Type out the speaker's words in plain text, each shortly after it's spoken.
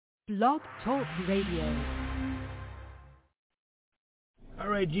Blog Talk Radio. All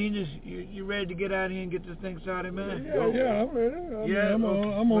right, Genius, you ready to get out of here and get this thing started, man? Yeah, I'm ready. I'm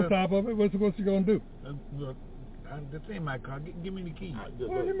on top of it. What's you gonna do? Look, this ain't my car. Give me the keys.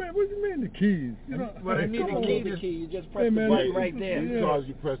 What do you mean the keys? I need the key. You just press the button right there. Because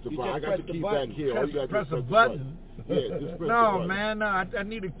you press the button. I got the key back here. All you got to press the button. Yeah, just press the No, button. man, I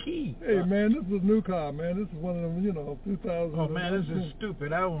need a key. Hey, man, this is a new car, man. This is one of them, 2000. Oh, man, this is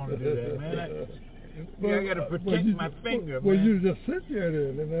stupid. I don't want to do that, man. I got to protect my finger, well, man. you just sit there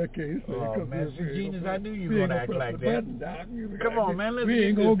then, in that case. Oh, man, see, Genius, I knew you were going to act like that. Come on, man, let's we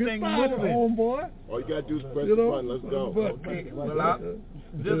ain't get gonna this get thing started, moving. homeboy. All you got to do is press the button. Let's go. Okay, well,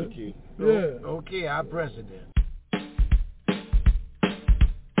 this key. Yeah. Okay, I'll press it then.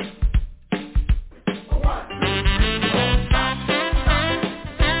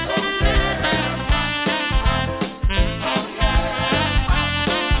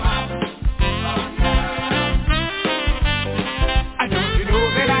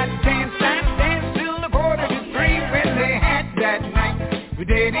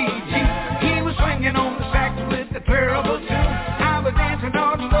 He was swinging on the sax with the terrible tune. I was dancing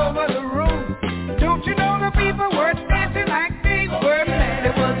all over the room. Don't you know the people were dancing like they were mad?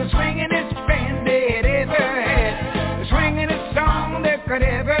 It was the swingin'est band they had ever had. The swingin'est song there could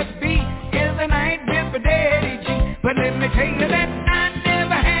ever be is the night with Daddy G. But let me tell you that I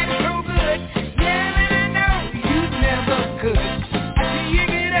never had it so good. Yeah, and I know you never could. I see you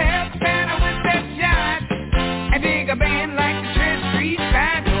get a help banner with that jive and dig a band like the Church Street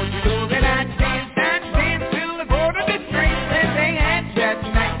Five. Don't you know that I danced till the quarter to three that they had that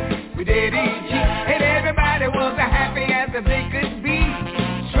night with Daddy G. And everybody was as happy as they could be,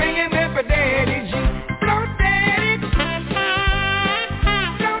 swinging with a Daddy G. Blow Daddy,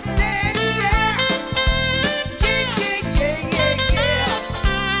 blow Daddy, yeah.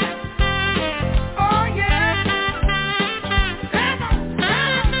 Oh yeah, come on, blow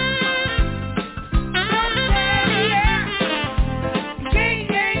Daddy, yeah.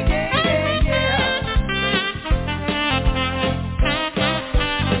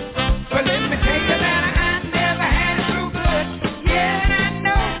 Well, let me tell you that I never had it so good. Yeah, and I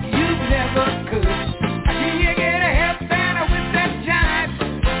know you never could. I see you get a help banner with that jive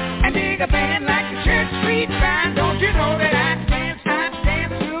and dig a band like the Church Street Five. Don't you know that I danced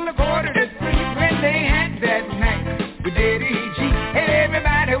till the quarter to three when they had that night with Daddy G. And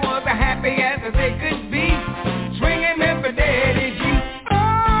everybody was as happy as they could be, swinging with a Daddy G.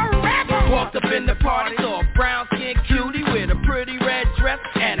 Walked up in the party, saw a brown-skinned cutie with a pretty red dress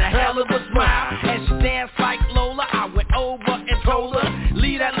and a hell of a smile. And she danced like Lola. I went over and told her,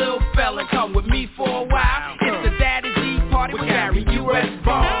 leave that little fella, come with me for a while. It's the Daddy G party with Gary U.S.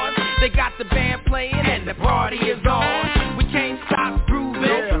 bars. They got the band playing and the party is on. We can't stop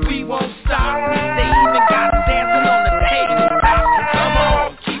grooving, we won't stop. They even got us dancing on the tabletop. Come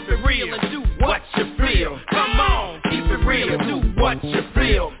on, keep it real and do what you feel. Come on, keep it real and do what you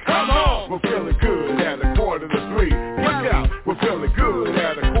feel. Come on. We're feeling good at a quarter to three. Look out, we're feeling good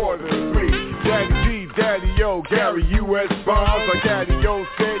at a quarter to three. Daddy G, Daddy O, Gary U.S. Bonds. Like Daddy O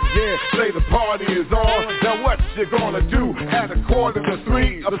said, yeah, say the party is on. Now what you gonna do at a quarter to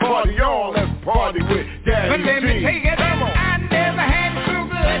three? A party on, let's party with Daddy But let me G. tell you that I never had it so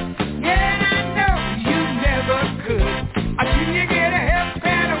good. Yeah, and I know you never could. I see you get a help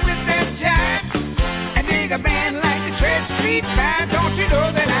banner with that jive and dig a band like the Church Street Five. Don't you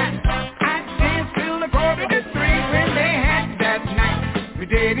know that I danced till the quarter to three when they had that night with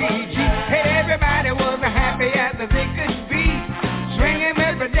Daddy G. And everybody was as happy as they could be, swinging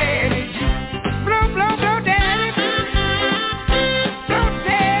with the Daddy G. Blow, blow, blow, Daddy. Blow,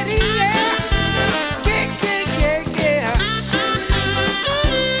 Daddy, yeah. Yeah.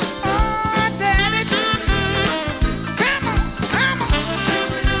 Oh, Daddy. Come on.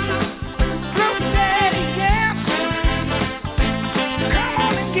 Blow, Daddy, yeah. Come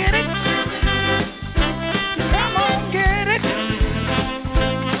on and get it. Come on, get it.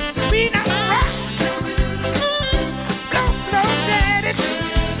 Be not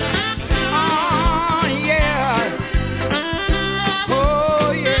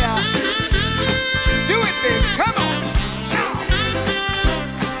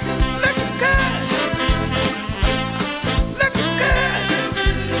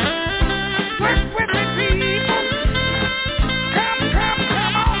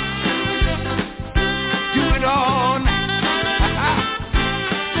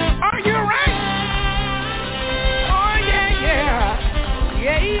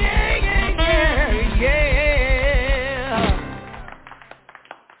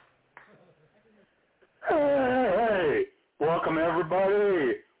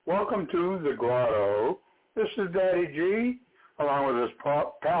Welcome to the Grotto. This is Daddy G, along with his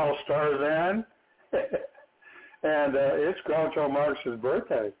pal Starzan. And it's Groucho Marx's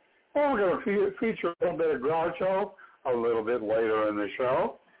birthday. And we're going to feature a little bit of Groucho a little bit later in the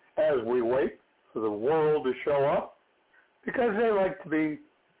show as we wait for the world to show up, because they like to be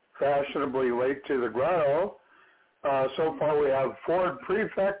fashionably late to the Grotto. So far we have Ford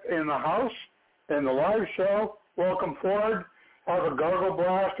Prefect in the house in the live show. Welcome, Ford. Have a gargle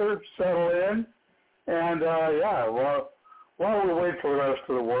blaster, settle in. And, while we wait for the rest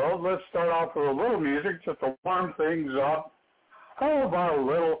of the world, let's start off with a little music just to warm things up. How about a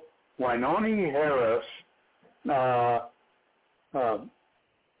little Wynonie Harris?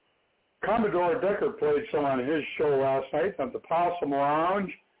 Commodore Decker played some on his show last night at the Possum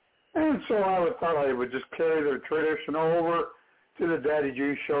Lounge, and so I thought I would just carry the tradition over to the Daddy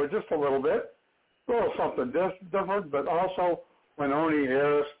G show just a little bit. A little something different, but also Wynonie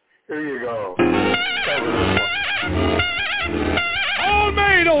Harris. Here you go.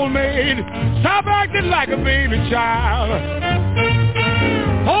 Old maid, stop acting like a baby child.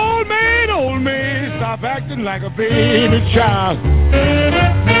 Old maid, stop acting like a baby child.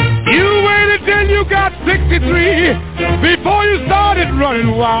 You waited till you got 63 before you started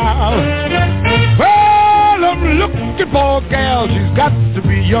running wild. Well, I'm looking for a gal, she's got to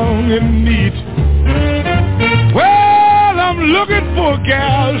be young and neat. Well, I'm looking for a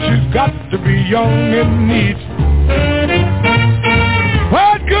gal, she's got to be young and neat.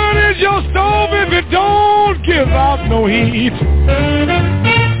 What good is your stove if it don't give out no heat?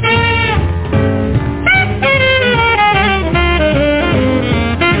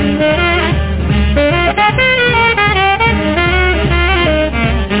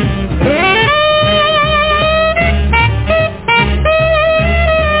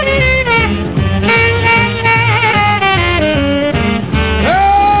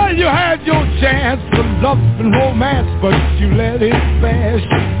 Love and romance, but you let it pass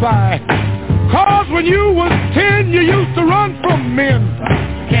you by. 'Cause when you was 10, you used to run from men.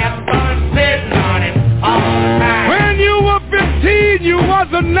 Kept on sitting on it all the time. When you were 15, you was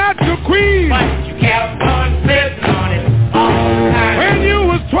a natural queen. But you kept on sitting on it all the time. When you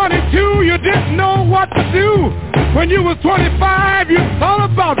was 22, you didn't know what to do. When you was 25, you thought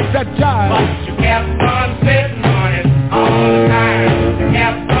about that jive. But you kept on sitting on it all the time. You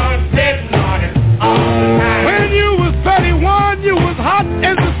kept on sitting on it all the time. When you was 31, you was hot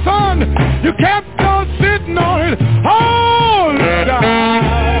as the sun. You kept on sitting on it all the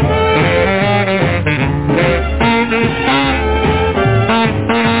time.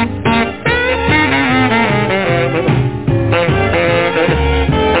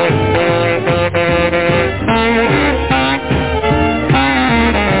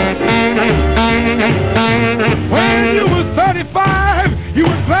 When you was 35, you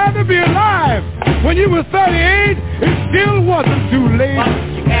was glad to be alive. When you was 38, it still wasn't too late. But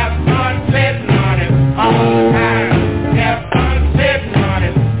you kept on sitting on it all the time. You kept on sitting on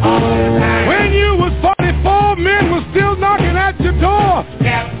it all the time. When you was 44, men were still knocking at your door. You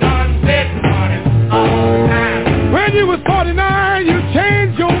kept on sitting on it all the time. When you was 49, you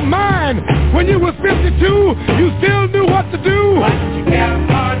changed your mind. When you was 52, you still knew what to do. But you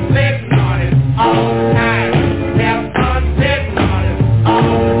kept on sitting on it all the time. You kept on sitting on it all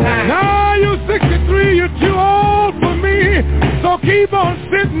the time. Now you're 63, you're too old for me, so keep on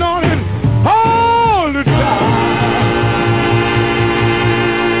sitting on it all the time.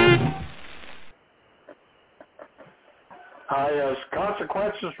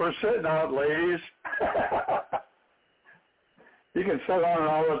 Consequences for sitting out, ladies. You can sit on it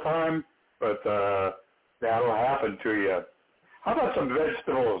all the time, but that'll happen to you. How about some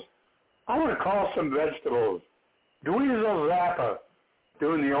vegetables? I want to call some vegetables. Dweezil Zappa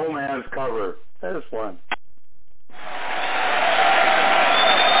doing the old man's cover. This one.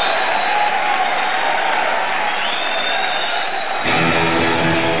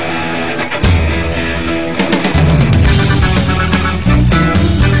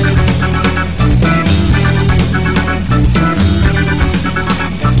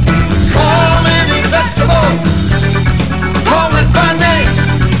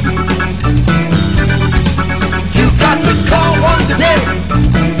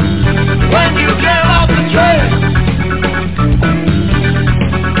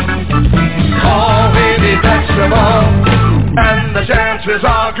 And the chances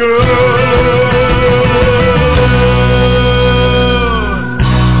are good.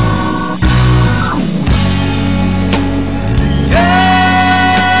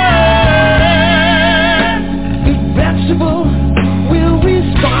 Yeah, the vegetable will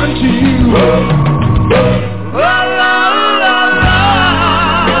respond to you. La, la, la,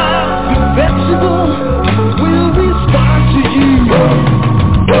 la.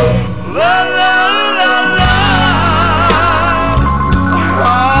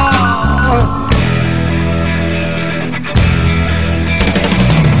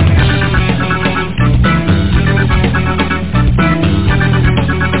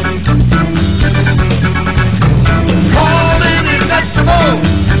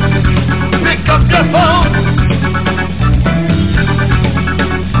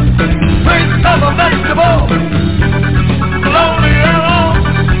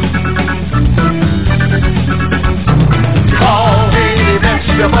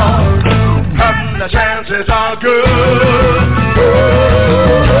 good.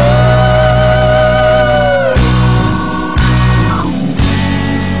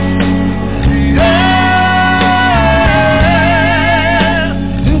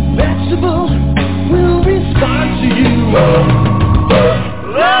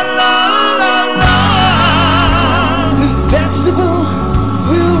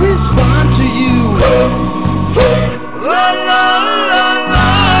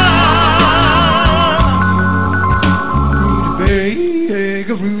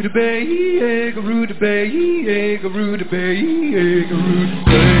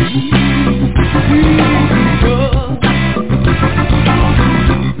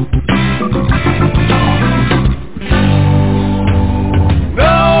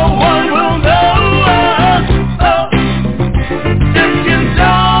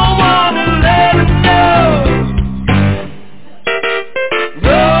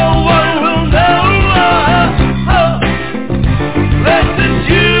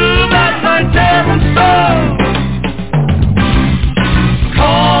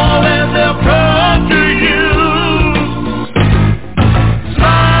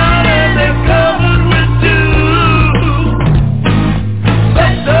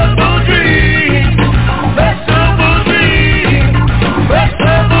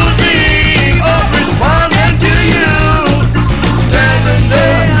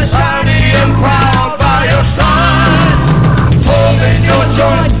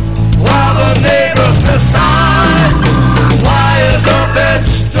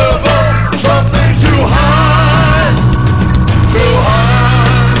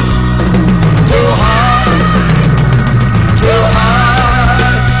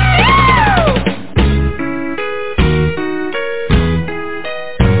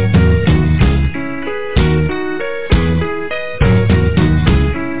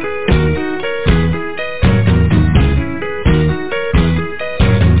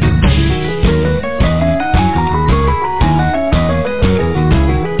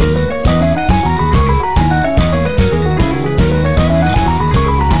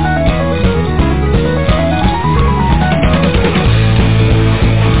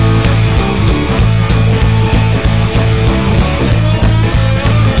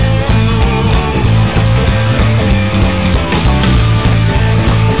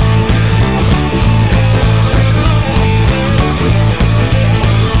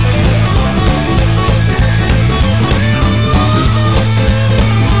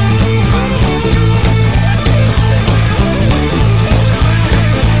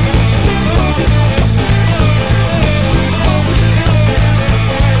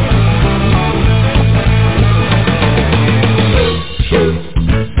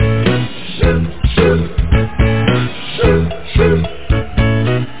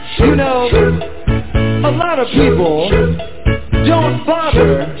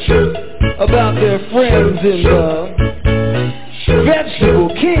 in the vegetable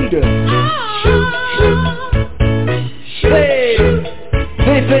kingdom.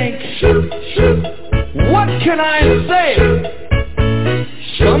 They think, what can I say?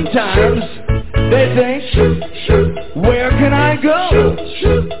 Sometimes they think, where can I go?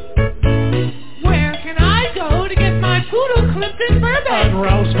 Where can I go to get my poodle clipped in Burbank?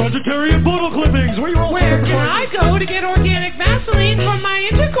 Unrouse vegetarian poodle clippings. Where can I go to get organic Vaseline from my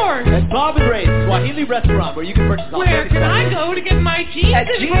intercourse? At Bob and Ray's Swahili restaurant, where you can purchase Where can I go to get my jeans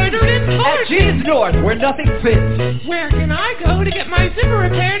embroidered in Fullerton? At Jeans North, where nothing fits. Where can I go to get my zipper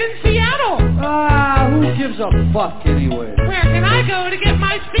repaired in Seattle? Who gives a fuck anyway? Where can I go to get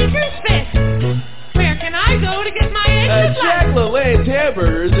my speakers fixed? Where can I go to get my eggs Jack LaLanne's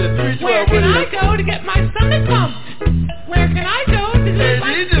Hamburgers at 312. Where can I go to get my stomach pumped? Where can I go to get my...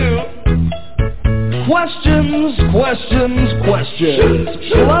 Questions,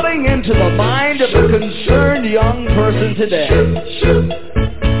 flooding into the mind of a concerned young person today.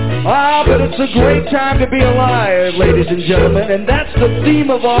 But it's a great time to be alive, ladies and gentlemen, and that's the theme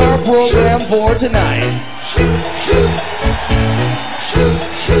of our program for tonight.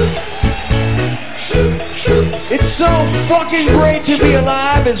 It's so fucking great to be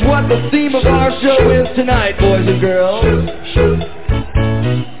alive is what the theme of our show is tonight, boys and girls.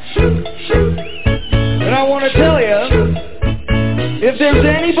 And I want to tell you, if there's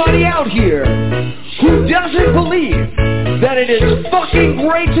anybody out here who doesn't believe that it is fucking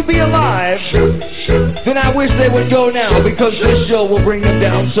great to be alive, then I wish they would go now, because this show will bring them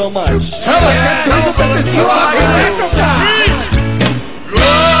down so much.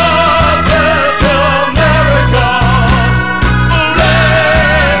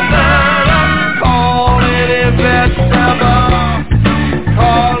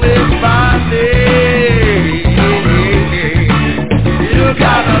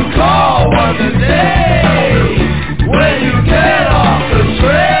 gonna call one today when you get off the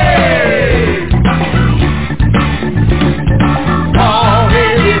train. All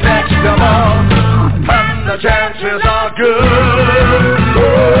heavy vegetables, and the chances are good.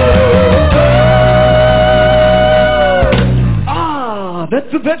 That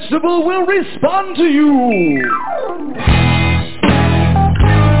the vegetable will respond to you.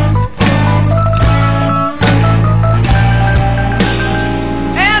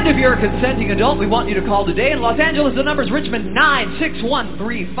 And if you're a consenting adult, we want you to call today. In Los Angeles, the number's Richmond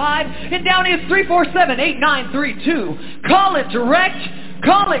 96135. In Downey, it's 347-8932. Call it direct,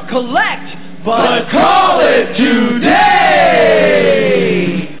 call it collect, but call it today.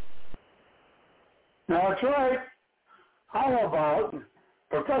 That's right. How about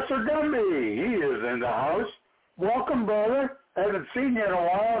Professor Gumby? He is in the house. Welcome, brother. Haven't seen you in a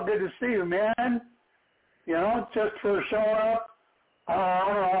while. Good to see you, man. You know, just for showing up, I'm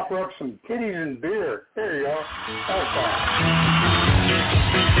going to offer up some kitties and beer. There you go. That's all.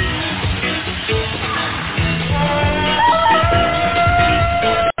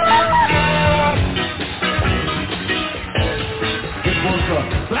 It was the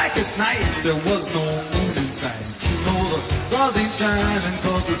blackest night. There was no moon in sight. You know the stars ain't shining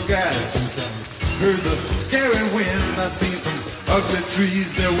 'cause the sky is too tight. Heard the scary wind. I seen some ugly trees.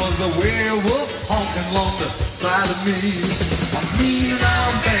 There was a werewolf honking along the side of me. I'm mean and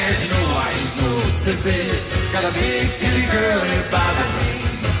I'm bad. You know I ain't no sissy. Got a big kitty girl here by the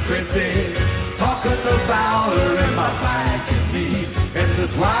name of Chrissy. Talking about her in my bag and me. And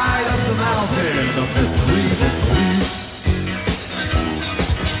it's right up the mountain of this reason.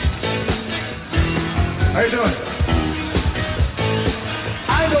 How you doing?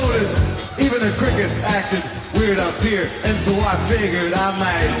 I noticed even the crickets acted weird up here, and so I figured I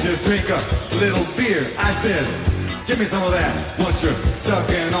might just drink a little beer. I said, give me some of that, what you're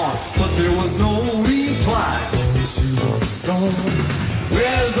sucking on. But there was no reply.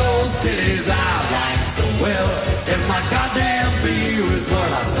 Where's those titties I like so well? And my goddamn beer is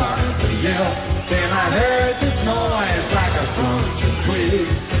what I started to yell. Then I heard this noise like a crunching twig.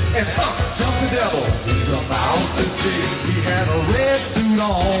 And up jumped the devil, he's about to dig. He had a red suit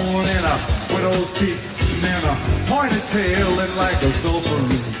on and a widow's peak, and then a pointed tail and like a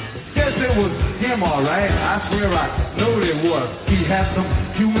sulphur. Guess it was him, alright. I swear I knowed it was. He had some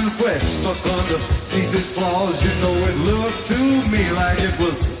human flesh stuck underneath his claws. You know it looked to me like it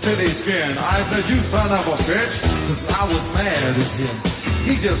was titty skin. I said, you son of a bitch, 'cause I was mad at him.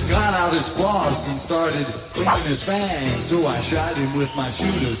 He just got out his cross and started cleaning his fangs. So I shot him with my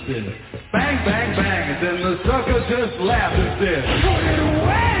shooter stick. Bang, bang, bang, and then the sucker just laughed and said, put it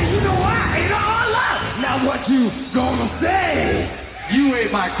away, you know I ate all up. Now what you gonna say? You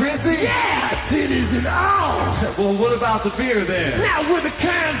ate my Chrissy? Yeah, titties and all. Well, what about the beer then? Now were the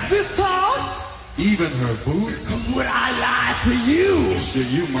cans this tall? Even her boots? Would I lie to you? Sure,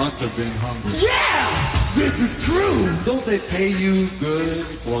 you must have been hungry. Yeah, this is true. Don't they pay you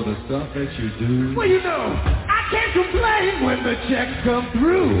good for the stuff that you do? Well, you know, I can't complain when the checks come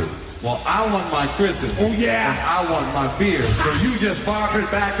through. Well, I want my Christmas. Oh, yeah. And I want my beer. So you just bark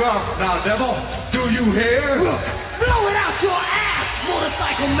it back up. Now, devil, do you hear? Look, blow it out your ass,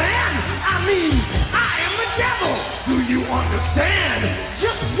 motorcycle man. I mean, I am the devil. Do you understand?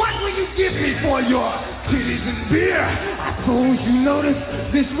 Just what will you give me for your titties and beer? I suppose you noticed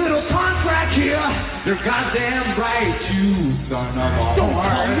this little contract here. You're goddamn right, you son of a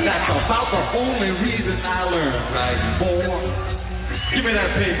whore. That's about the only reason I learned right, boy. Give me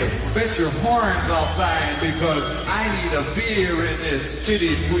that paper. Bet your horns I'll sign because I need a beer in this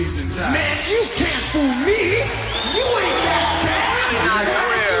titty squeezing time. Man, you can't fool me. You ain't that bad. I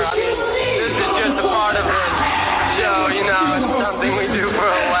swear, this is just a part of the show, you know, it's something we do for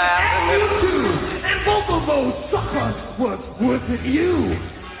a laugh. And both of those suckers was worse than you.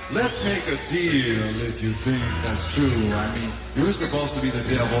 Let's make a deal if you think that's true. I mean, you're supposed to be the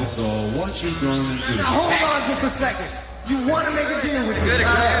devil, so what you gonna do? Now hold on just a second. You want to make a deal with me? Good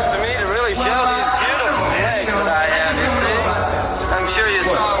excuse to me to really show these beautiful legs that I have, you see? I'm sure you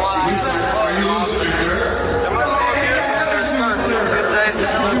saw a lot. There must be a beautiful underskirt, you could say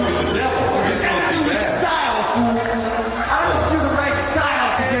so. Style, fool. I don't do the right style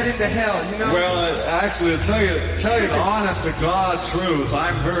to get into hell, you know? Well, actually, to tell you the honest to God truth,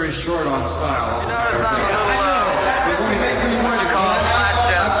 I'm very short on style. You notice I'm a little, what you call it,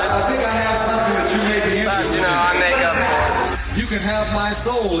 flat-chested. I think I have something that you may be interested in. You know, I make up for it. You can have my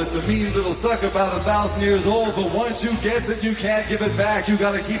soul. It's a mean little sucker about 1,000 years old, but once you get it, you can't give it back. You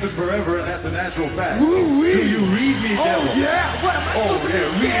got to keep it forever, and that's a natural fact. Woo-wee. Do you read me, devil? Oh, yeah. What am I supposed to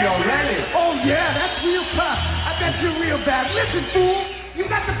do? Read already. Oh, yeah, that's real tough. I bet you're real bad. Listen, fool. You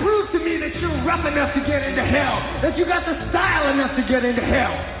got rough enough to get into hell, that you got the style enough to get into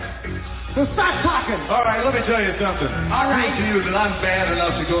hell. So stop talking. All right, let me tell you something. All right. Prove to you that I'm bad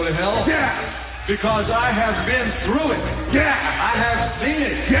enough to go to hell. Yeah. Because I have been through it. Yeah. I have seen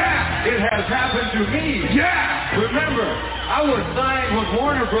it. Yeah. It has happened to me. Yeah. Remember, I was signed with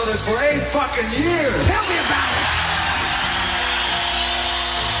Warner Brothers for 8 fucking years. Tell me about it.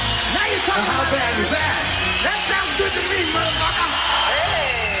 Now you're talking how about bad is that? That sounds good to me, motherfucker.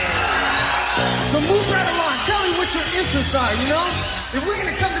 So move right along. Tell me what your interests are, you know? If we're going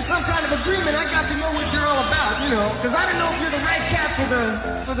to come to some kind of agreement, I got to know what you're all about, you know? Because I don't know if you're the right cat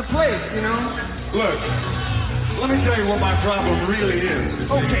for the place, you know? Look, let me tell you what my problem really is.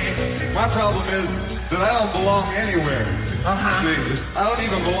 Okay. My problem is that I don't belong anywhere. Uh-huh. See, I don't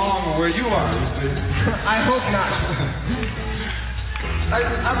even belong where you are, you see. I hope not.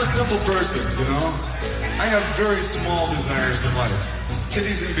 I'm a simple person, you know? I have very small desires in life.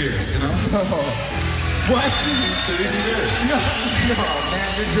 Titties and beer, you know? What? Titties and beer. No,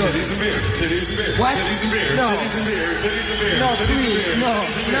 man, you're good. Titties and beer. Titties and beer. What? Titties and beer. No. Titties and beer. Titties and beer. No, titties please. and beer. No,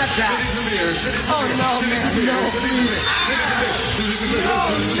 titties not that. Titties and beer. Titties Oh, no, man. No, please.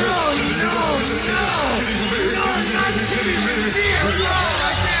 No, no, no. No, not titties and beer. No,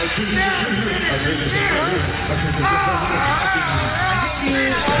 I can't stand titties and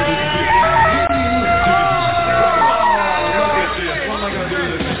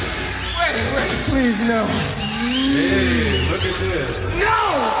Wait, please, no. Hey, look at this. No,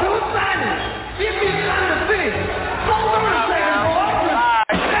 don't sign it. Give me something to think. Hold on a second, boy.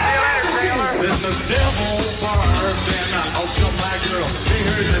 There's a devil barb and I'll tell my girl. She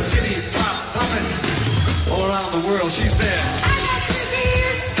heard the titties pop coming all around the world. She said, I got to see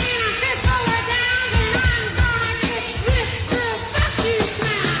you and I fist over down and I'm gonna get rich real fuck you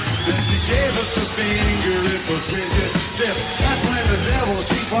now. Then she gave us the finger, it was rigid stiff. That's when the devil,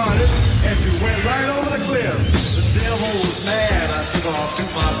 she farted and she went right over the cliff. The devil was mad, I took off to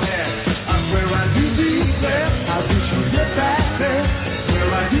my bed. I swear I do declare, how did she get back there?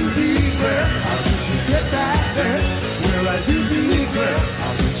 Where I do declare, how did she get back there? Where I do declare,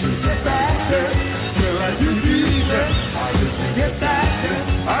 how did she get back there? Where I do declare, how did she get back there?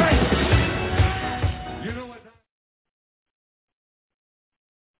 All right. You know what?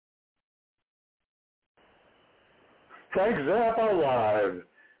 Frank Zappa live,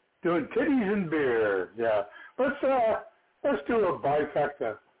 doing titties and beer. Yeah, let's do a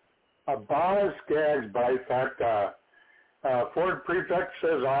bifecta, a Boz Skaggs bifecta. Ford Prefect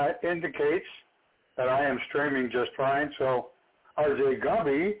says indicates that I am streaming just fine. So RJ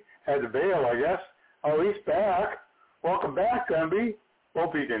Gumby had to bail, I guess. Oh, he's back. Welcome back, Gumby.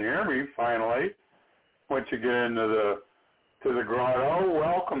 Hope you can hear me finally. Once you get into the grotto,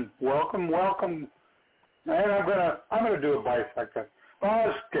 welcome. And I'm gonna do a bifecta.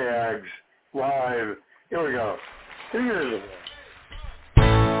 Boz Skaggs live. Here we go. 2 years ago.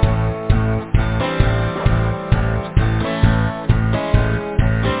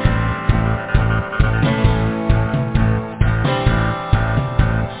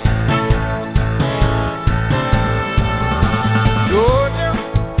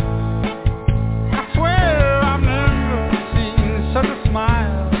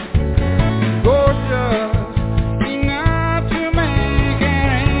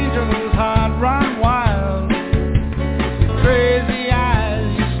 Straight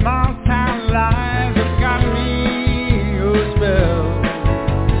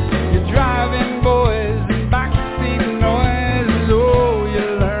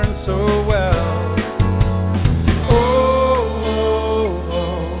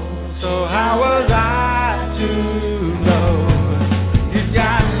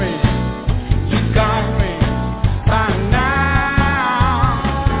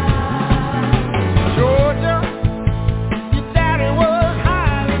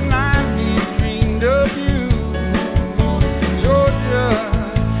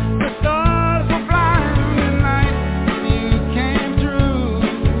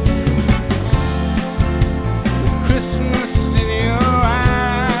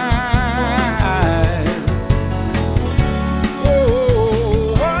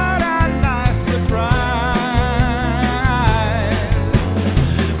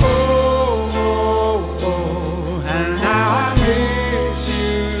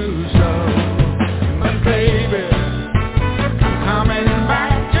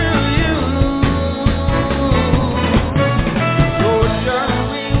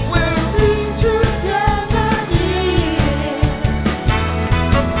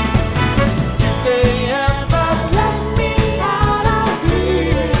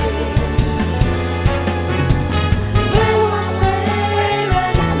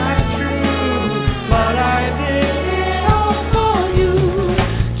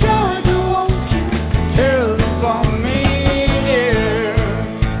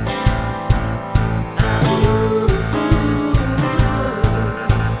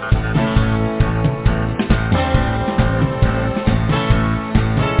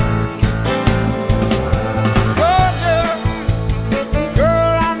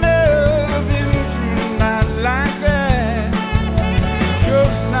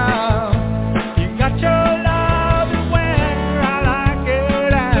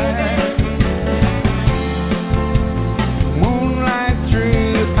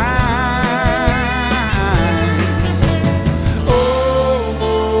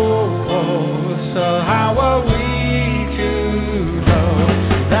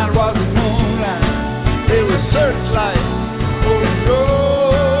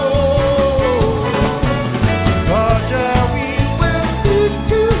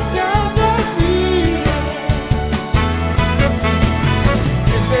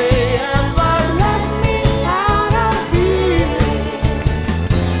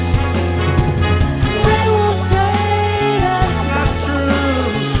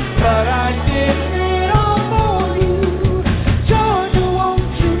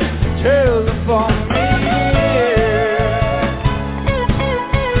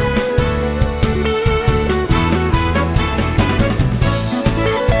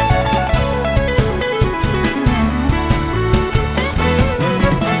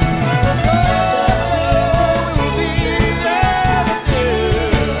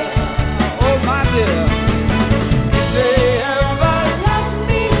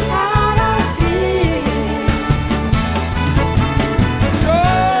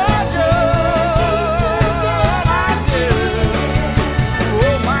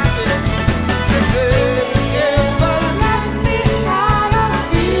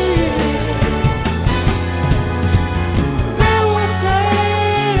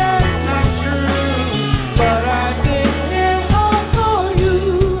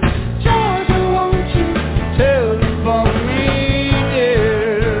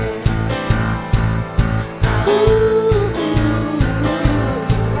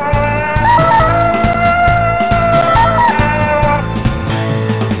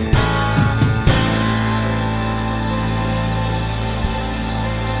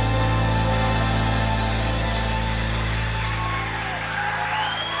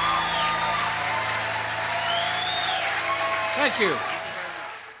you.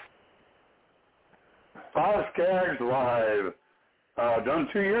 Skaggs Live, done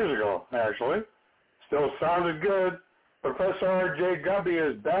 2 years ago, actually. Still sounded good. Professor R.J. Gubby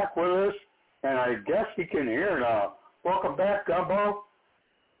is back with us, and I guess he can hear now. Welcome back, Gumbo.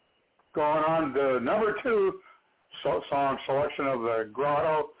 Going on to number 2 song selection of the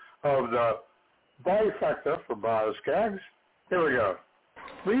Grotto of the Bifecta for Bob Skaggs. Here we go.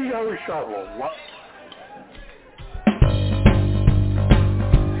 Leo Shovel.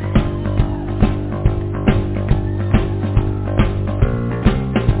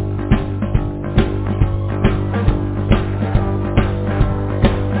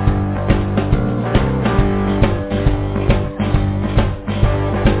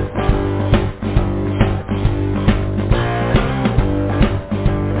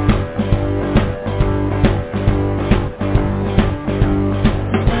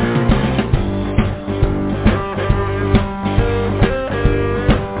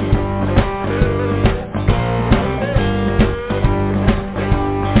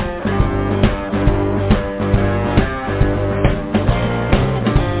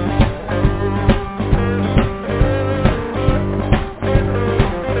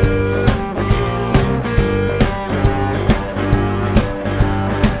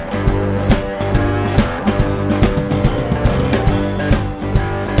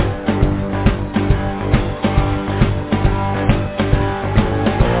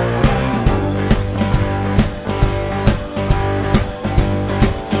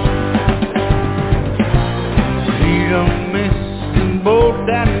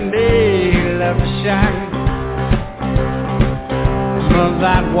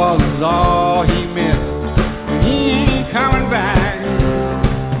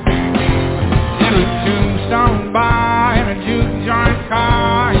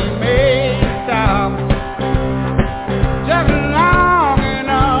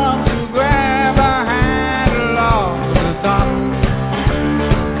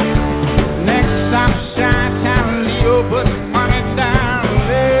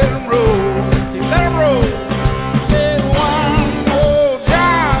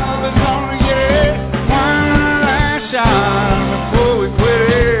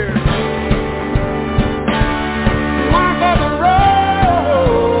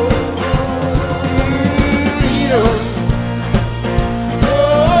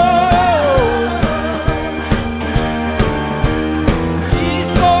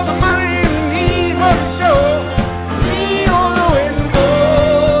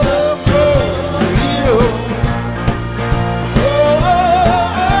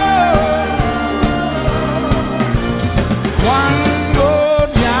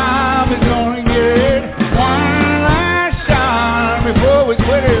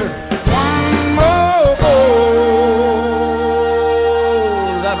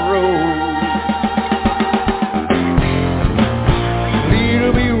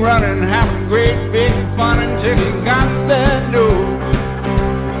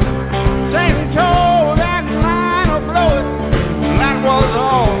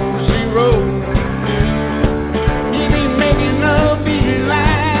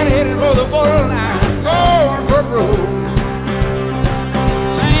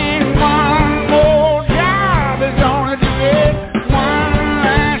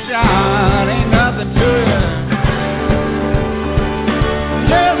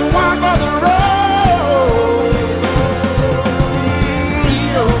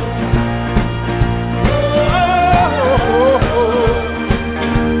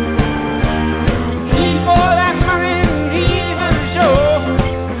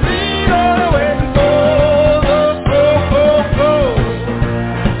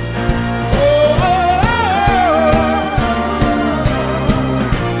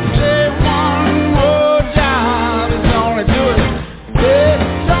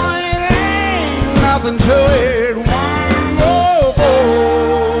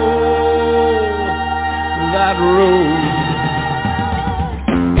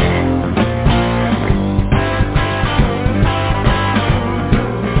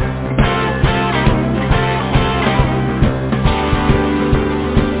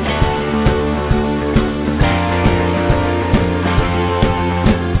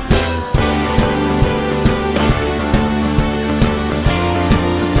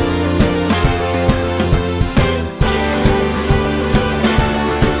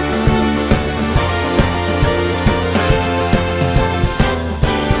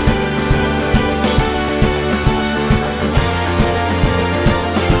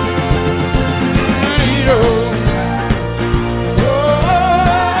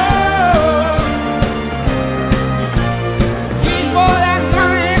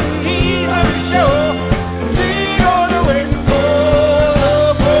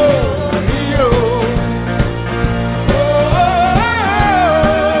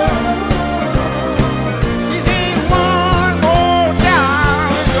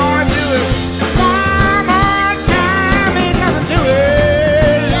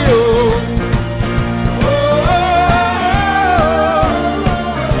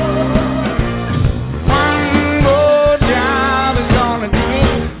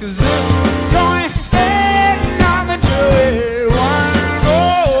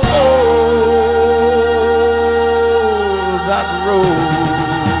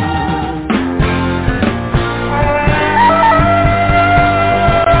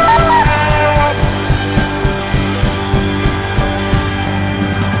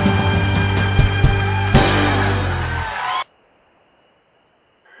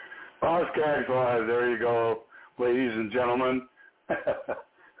 ladies and gentlemen.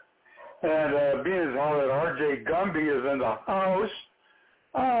 And being as how that R.J. Gumby is in the house,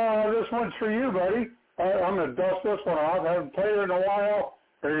 this one's for you, buddy. I'm going to dust this one off. I haven't played it in a while.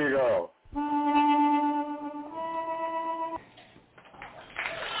 Here you go.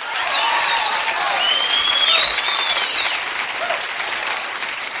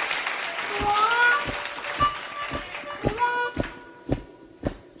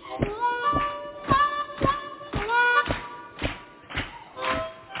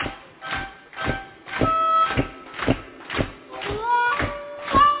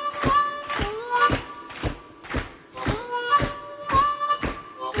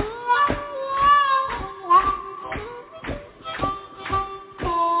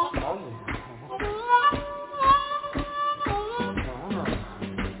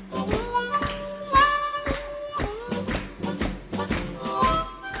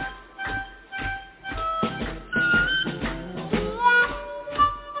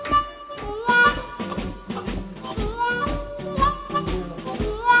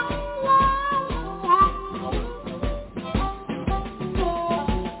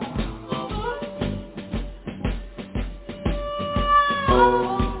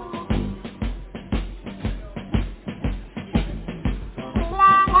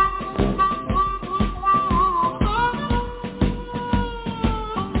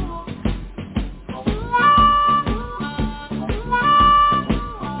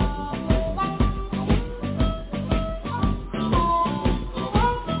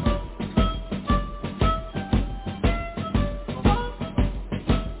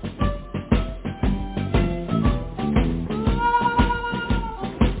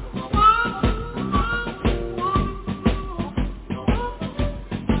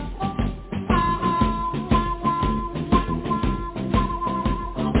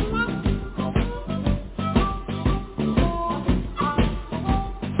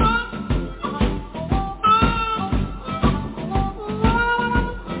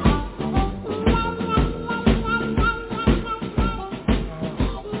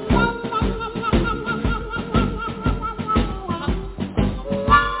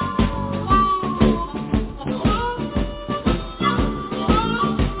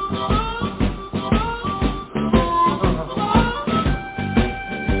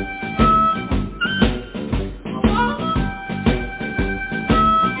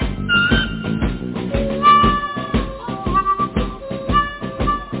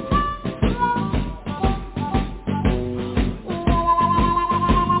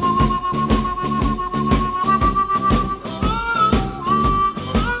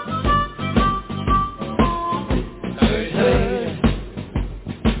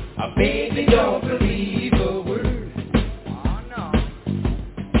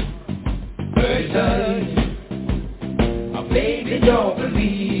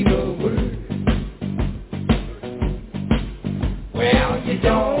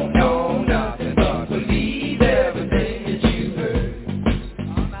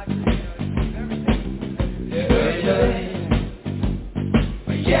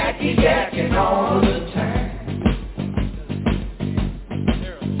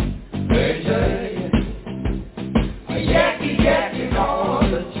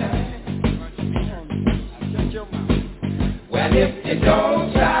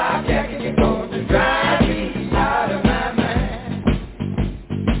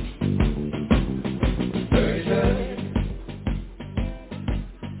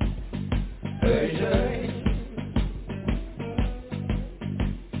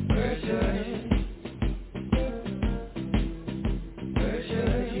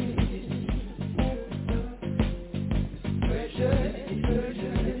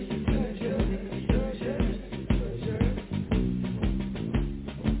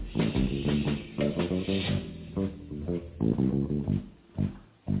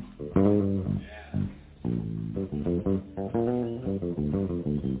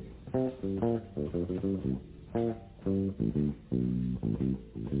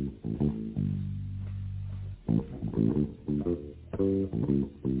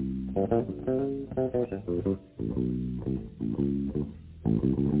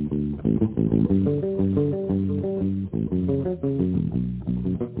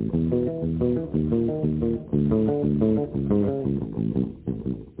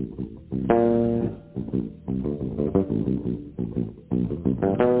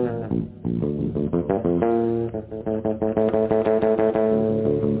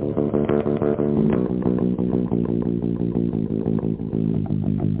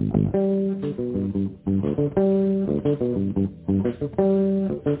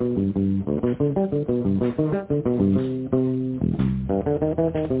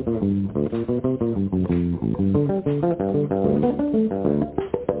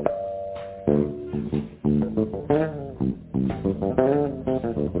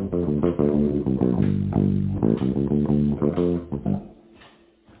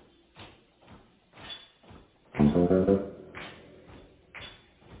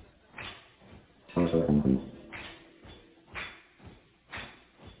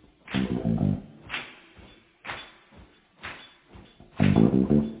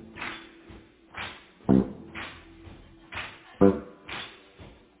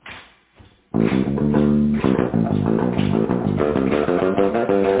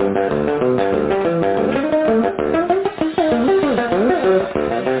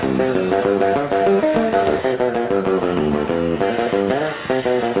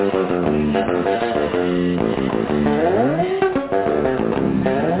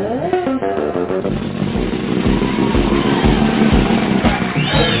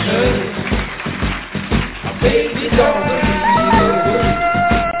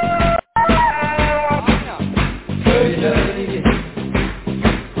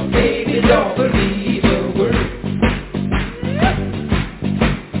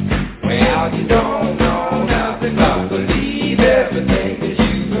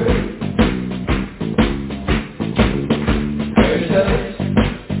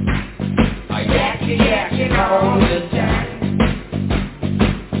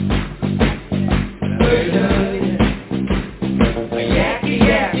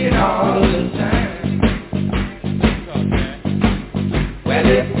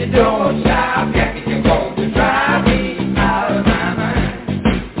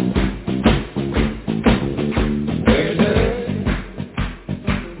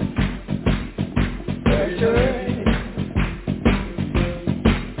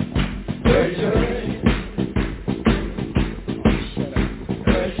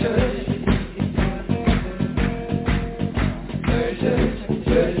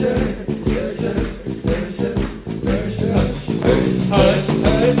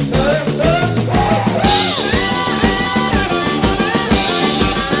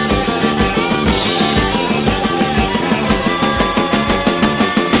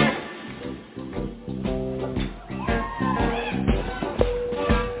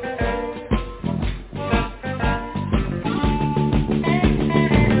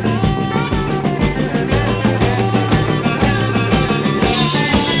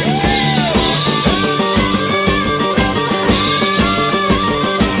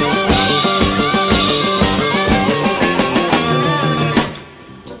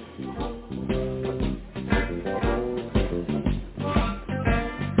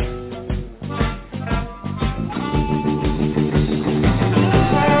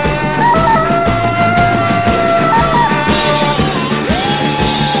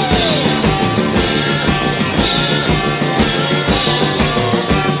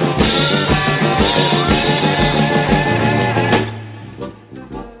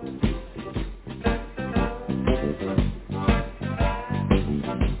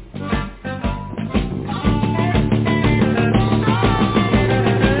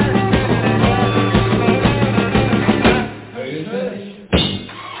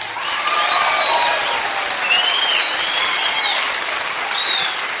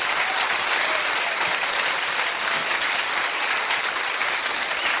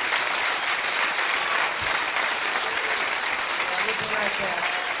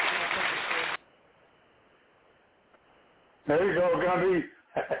 There you go, Gumby.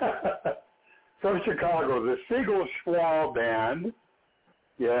 From Chicago, the Siegel Schwal Band.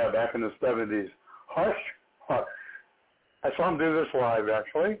 Yeah, back in the 70s. Hush, Hush. I saw them do this live,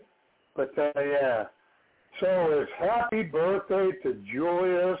 actually. But, yeah. So it's happy birthday to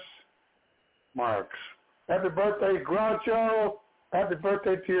Julius Marks. Happy birthday, Groucho. Happy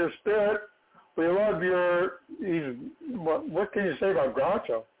birthday to your spirit. We love what can you say about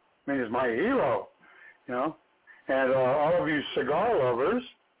Groucho? I mean, he's my hero, you know. And all of you cigar lovers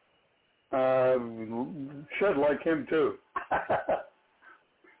should like him too.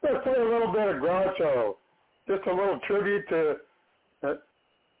 Let's play a little bit of Groucho. Just a little tribute to the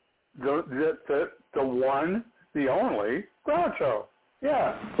one, the only Groucho.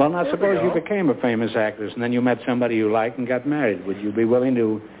 Yeah. Well, now suppose you became a famous actress and then you met somebody you liked and got married. Would you be willing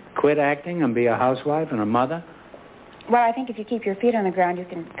to quit acting and be a housewife and a mother? Well, I think if you keep your feet on the ground, you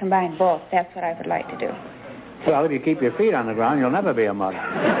can combine both. That's what I would like to do. Well, if you keep your feet on the ground, you'll never be a mother.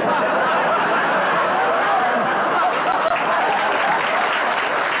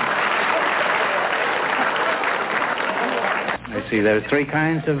 Let's see, there's three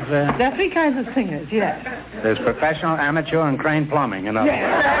kinds of... There are three kinds of singers, yes. There's professional, amateur, and crane plumbing, in other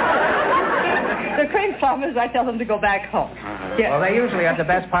words. The crane plumbers, I tell them to go back home. Yes. Well, they usually have the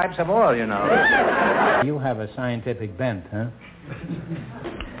best pipes of all, you know. You have a scientific bent, huh?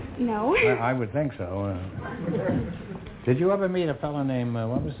 No. I would think so. Did you ever meet a fellow named,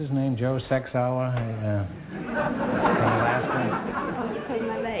 what was his name, Joe Sexauer? From Alaska? Oh, you played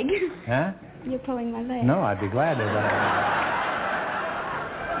my leg. Huh? You're pulling my leg. No, I'd be glad to.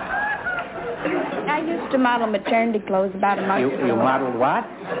 I used to model maternity clothes about a month ago. You modeled what?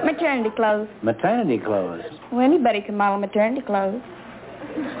 Maternity clothes. Maternity clothes. Well, anybody can model maternity clothes.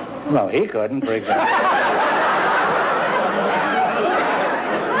 Well, he couldn't, for example.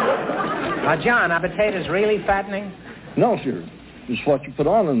 John, are potatoes really fattening? No, sir. It's what you put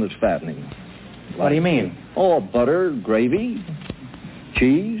on them that's fattening. What do you mean? Oh, butter, gravy,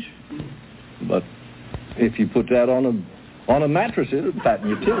 cheese. But if you put that on a mattress, it'll fatten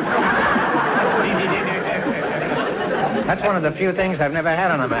you too. That's one of the few things I've never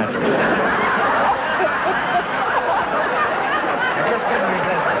had on a mattress.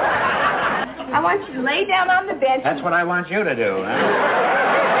 I want you to lay down on the bed. That's what I want you to do.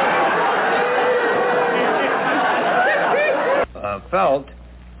 Felt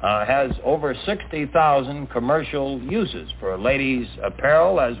has over 60,000 commercial uses for ladies'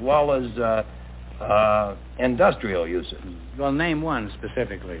 apparel as well as industrial uses. Well, name one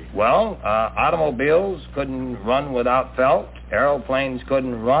specifically. Well, automobiles couldn't run without felt. Aeroplanes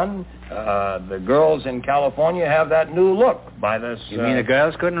couldn't run. The girls in California have that new look by this... You mean the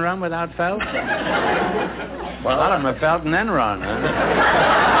girls couldn't run without felt? Well, a lot of them are felt and then run,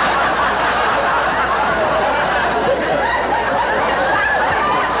 huh?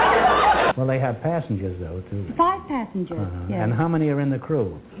 Well, they have passengers, though, too. 5 passengers, yes. And how many are in the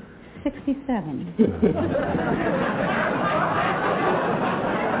crew? 67.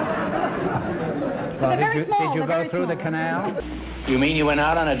 Well, did you go through the canal? You mean you went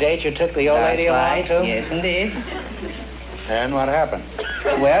out on a date? You took the old lady along, too? Yes, indeed. And what happened?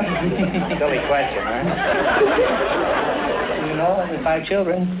 Well, silly question, huh? You know, with 5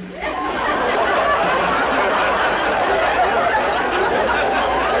 children.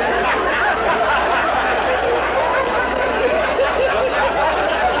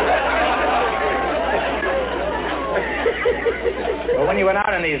 Well, when you went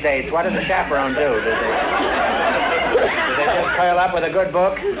out on these dates, what did the chaperone do? Did they just curl up with a good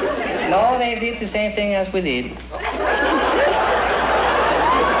book? No, they did the same thing as we did. You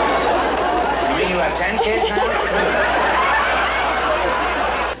mean you have 10 kids now?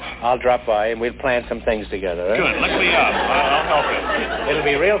 I'll drop by and we'll plan some things together. Eh? Good, look me up. I'll help you. It'll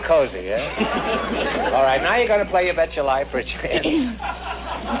be real cozy, eh? All right, now you're going to play You Bet Your Life for a chance.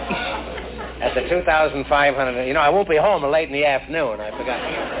 At the 2,500, you know, I won't be home late in the afternoon. I forgot.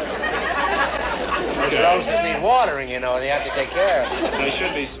 Those roses need watering, you know, and you have to take care of them. They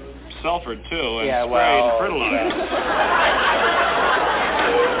should be sulfured, too, and yeah, sprayed well, and fertilized.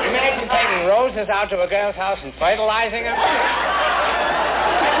 Imagine taking roses out to a girl's house and fertilizing them.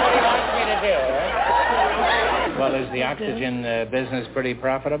 That's what he wants me to do, eh? Well, is the oxygen business pretty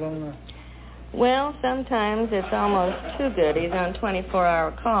profitable? Well, sometimes it's almost too good. He's on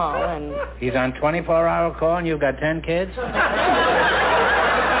 24-hour call, and... He's on 24-hour call, and you've got 10 kids? He gets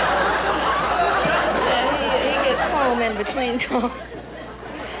home in between calls.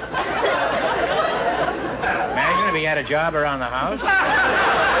 Imagine if he had a job around the house.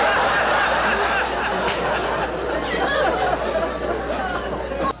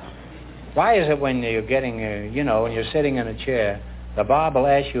 Why is it when you're getting, when you're sitting in a chair, the Bob will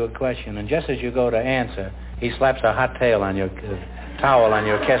ask you a question, and just as you go to answer, he slaps a hot towel on your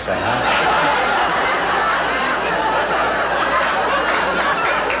kisser, huh?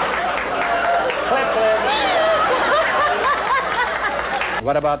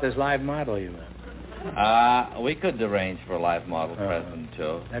 What about this live model you have? We could arrange for a live model present,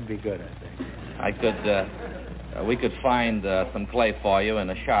 too. That'd be good, I think. We could find some clay for you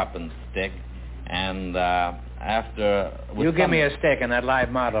and a sharpened stick, and after... You give me a stick and that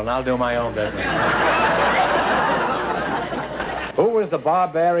live model, and I'll do my own business. Who was the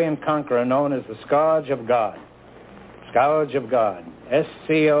barbarian conqueror known as the Scourge of God? Scourge of God.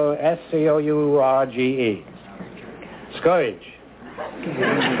 S-C-O-U-R-G-E. Scourge.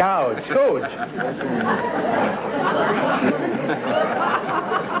 Scourge. Scourge.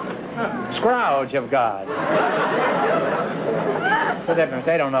 Scrouge of God. What's the difference?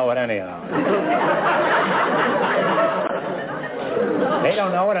 They don't know it anyhow. They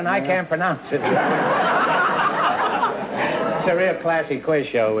don't know it, and I can't pronounce it. It's a real classy quiz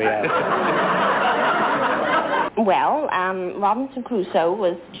show we have. Well, Robinson Crusoe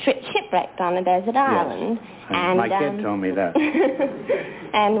was shipwrecked on a desert island. And my kid told me that.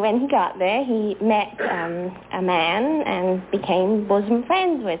 And when he got there, he met a man and became bosom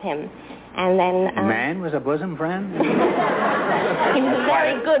friends with him. And then... A man was a bosom friend? He was a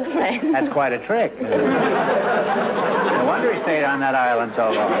very good friend. That's quite a trick. No wonder he stayed on that island so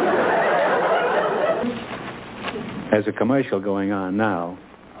long. There's a commercial going on now.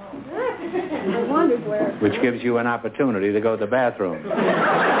 I wondered where. which gives you an opportunity to go to the bathroom.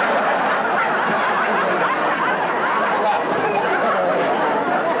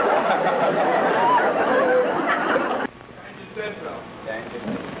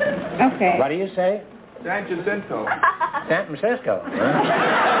 Okay. What do you say? San Jacinto. San Francisco. San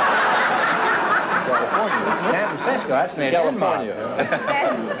Francisco, that's near California.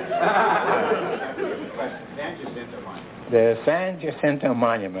 The San Jacinto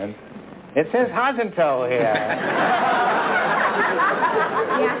Monument. It says Jacinto here.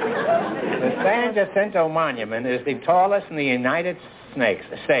 The San Jacinto Monument is the tallest in the United States.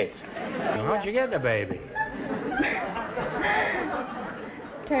 How'd you get the baby?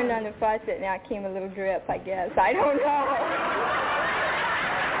 Turned on the faucet, now it came a little drip, I guess. I don't know.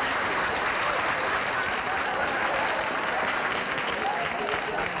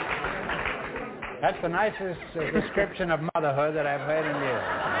 That's the nicest description of motherhood that I've heard in years.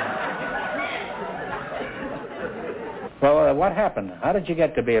 Well, what happened? How did you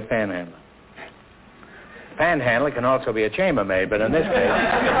get to be a panhandler? Panhandler can also be a chambermaid, but in this case...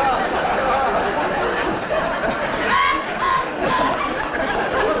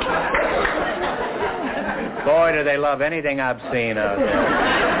 Boy, do they love anything obscene out there.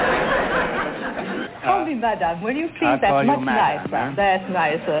 Call me madam, will you please? I'll call That's you much madam, nicer. huh? That's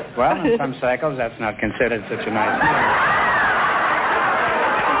nicer. Well, in some circles, that's not considered such a nice thing.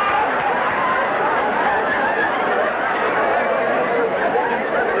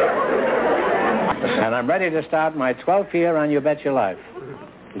 And I'm ready to start my 12th year on You Bet Your Life.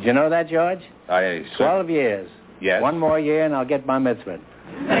 Did you know that, George? 12 years. Yes. One more year and I'll get my mitzvah.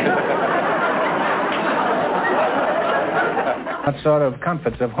 What sort of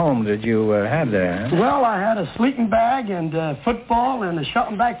comforts of home did you have there? Huh? Well, I had a sleeping bag and football and a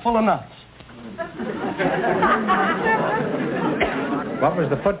shopping bag full of nuts. What was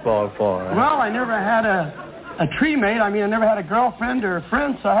the football for? Well, I never had a tree mate. I mean, I never had a girlfriend or a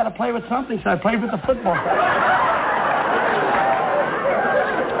friend, so I had to play with something, so I played with the football.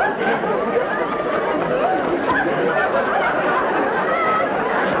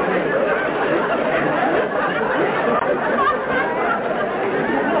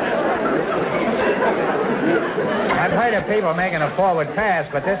 I've heard of people making a forward pass,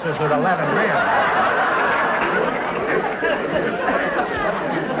 but this was with 11 men.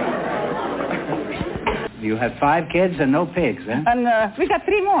 You had 5 kids and no pigs, huh? And we got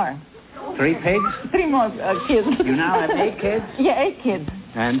 3 more. 3 pigs? 3 more kids. You now have 8 kids? Yeah, 8 kids.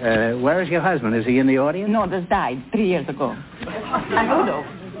 And where is your husband? Is he in the audience? No, just died 3 years ago. I know though.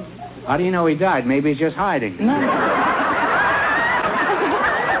 How do you know he died? Maybe he's just hiding. No.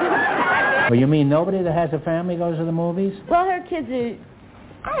 Well, you mean nobody that has a family goes to the movies? Well, her kids are,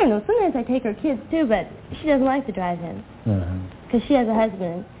 I don't know, sometimes I take her kids too, but she doesn't like to drive in. Because she has a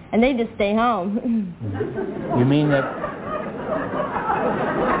husband, and they just stay home. You mean that...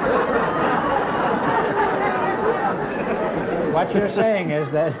 What you're saying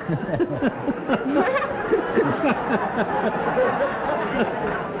is that...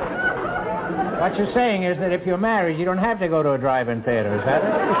 What you're saying is that if you're married, you don't have to go to a drive-in theater, is that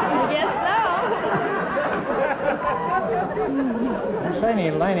it? I guess I'm saying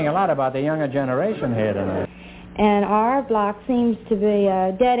you're learning a lot about the younger generation here tonight. And our block seems to be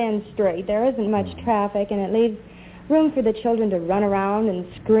a dead-end street. There isn't much traffic, and it leaves room for the children to run around and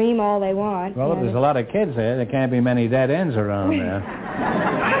scream all they want. Well, if there's a lot of kids there, there can't be many dead ends around there.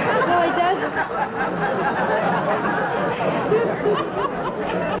 No, it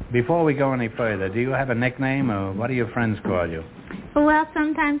doesn't. Before we go any further, do you have a nickname, or what do your friends call you? Well,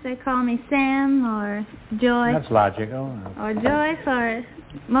 sometimes they call me Sam or Joyce. That's logical. Or Joyce, or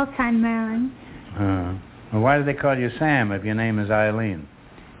most time Marilyn. Well, why do they call you Sam if your name is Eileen?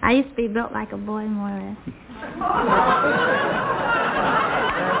 I used to be built like a boy, more or less. But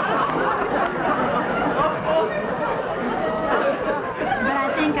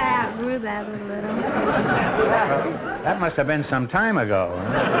I think I outgrew that a little. That must have been some time ago.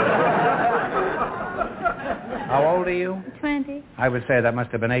 How old are you? 20. I would say that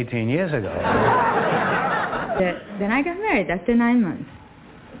must have been 18 years ago. Then I got married after 9 months.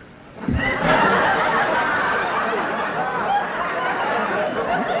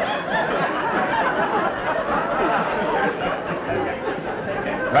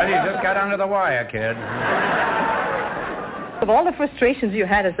 Well, you just got under the wire, kid. Of all the frustrations you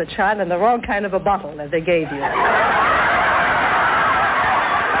had as a child and the wrong kind of a bottle that they gave you.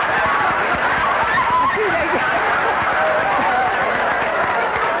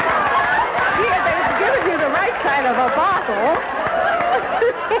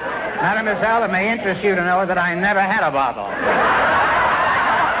 Mademoiselle, it may interest you to know that I never had a bottle.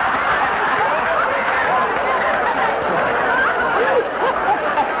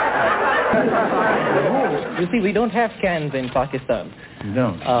 You see, we don't have cans in Pakistan. You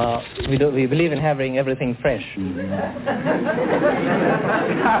don't? We believe in having everything fresh. You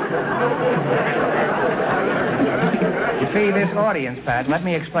see, this audience, Pat, let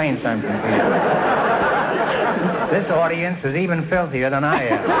me explain something to you. This audience is even filthier than I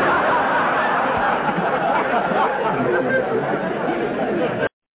am.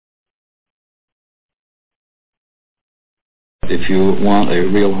 If you want a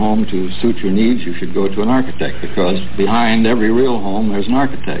real home to suit your needs, you should go to an architect, because behind every real home, there's an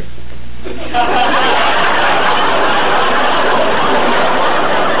architect.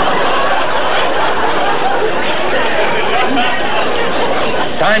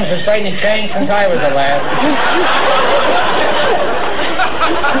 Times have certainly changed since I was a lad.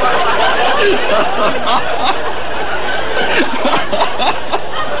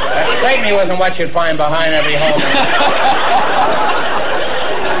 That certainly wasn't what you'd find behind every home.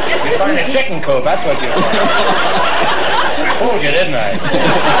 You'd find a chicken coop, that's what you'd find. I fooled you, didn't I?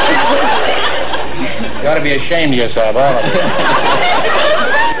 You ought to be ashamed of yourself, all of you.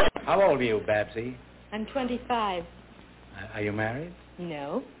 How old are you, Babsy? I'm 25. Are you married?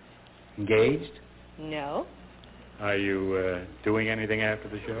 No. Engaged? No. Are you doing anything after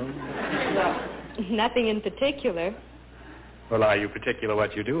the show? Well, nothing in particular. Well, are you particular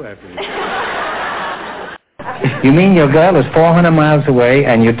what you do after the show? You mean your girl is 400 miles away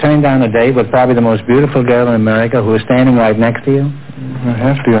and you turned down a date with probably the most beautiful girl in America who is standing right next to you? I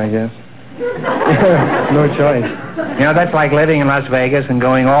have to, I guess. No choice. You know, that's like living in Las Vegas and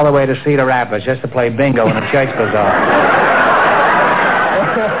going all the way to Cedar Rapids just to play bingo in a church bazaar.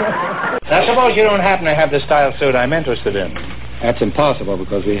 Now, suppose you don't happen to have the style suit I'm interested in. That's impossible,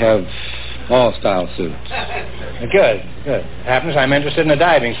 because we have all style suits. Good. Happens I'm interested in a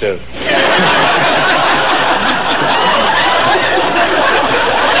diving suit.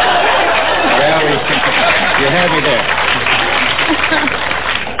 Well, you have me there.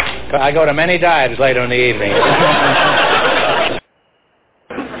 I go to many dives later in the evening.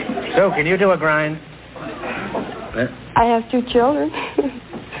 Sue, can you do a grind? I have 2 children.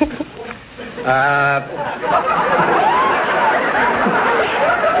 Well,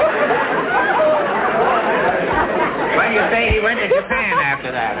 you say he went to Japan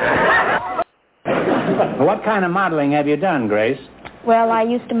after that. What kind of modeling have you done, Grace? Well, I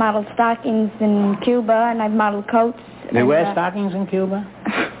used to model stockings in Cuba, and I've modeled coats. They wear stockings in Cuba?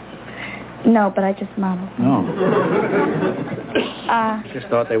 No, but I just modeled. No. Just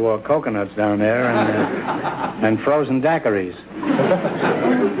thought they wore coconuts down there and frozen daiquiris.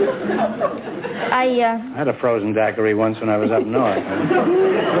 I had a frozen daiquiri once when I was up north.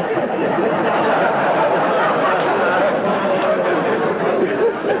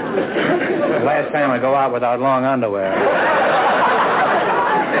 The last time I go out without long underwear.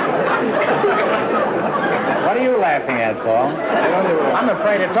 What are you laughing at, Paul? I'm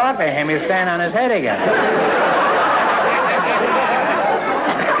afraid to talk to him. He'll stand on his head again.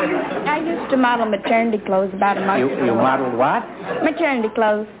 I used to model maternity clothes about a month ago. You modeled what? Maternity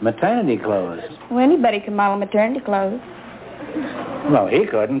clothes. Maternity clothes. Well, anybody can model maternity clothes. Well, he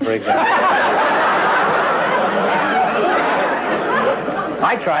couldn't, for example.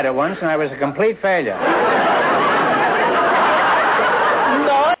 I tried it once, and I was a complete failure.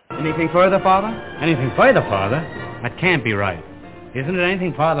 Anything further, Father? Anything further, Father? That can't be right. Isn't it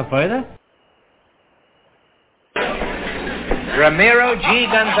anything farther further? Ramiro G.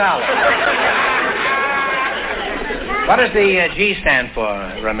 Gonzalez. What does the G stand for,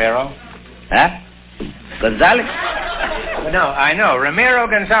 Ramiro? Huh? Gonzalez? No, I know. Ramiro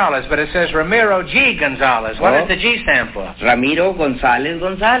Gonzalez, but it says Ramiro G. Gonzalez. What does the G stand for? Ramiro Gonzalez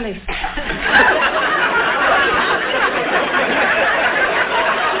Gonzalez.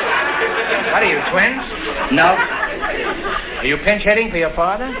 What are you, twins? No. Are you pinch hitting for your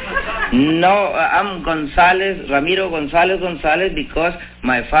father? No, I'm Gonzalez, Ramiro Gonzalez Gonzalez, because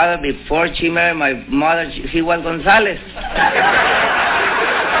my father, before she married my mother, he was Gonzalez.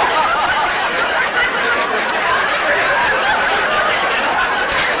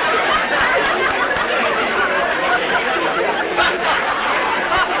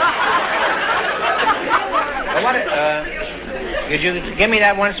 Could you give me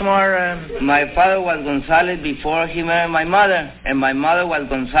that once more? My father was Gonzalez before he married my mother, and my mother was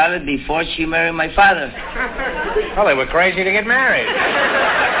Gonzalez before she married my father. Well, they were crazy to get married.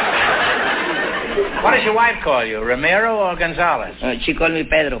 What does your wife call you, Ramiro or Gonzalez? She called me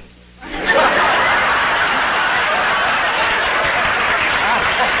Pedro.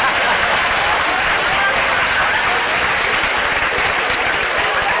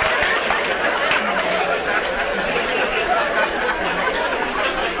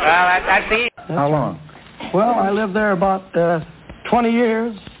 Well, that's the... How long? Well, I lived there about 20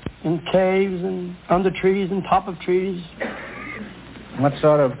 years in caves and under trees and top of trees. What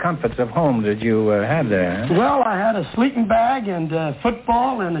sort of comforts of home did you have there? Huh? Well, I had a sleeping bag and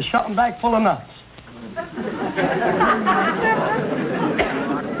football and a shopping bag full of nuts.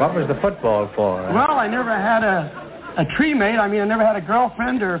 What was the football for? Well, I never had a tree mate. I mean, I never had a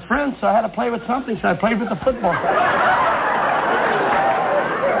girlfriend or a friend, so I had to play with something, so I played with the football.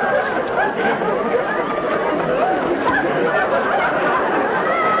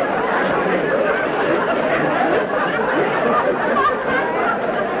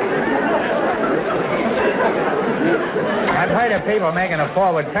 I've heard of people making a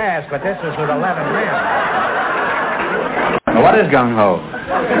forward pass, but this was with 11 men. What is gung-ho?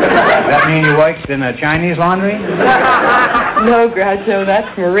 Does that mean you worked in a Chinese laundry? No, Grotto,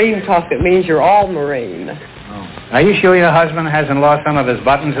 that's Marine talk. It means you're all Marine. Are you sure your husband hasn't lost some of his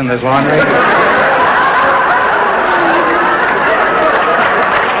buttons in his laundry?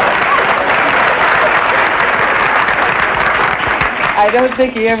 I don't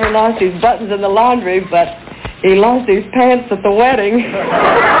think he ever lost his buttons in the laundry, but he lost his pants at the wedding.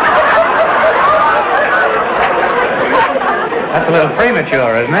 That's a little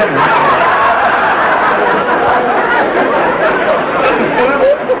premature, isn't it?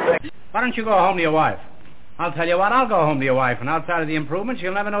 Why don't you go home to your wife? I'll tell you what, I'll go home to your wife, and outside of the improvements,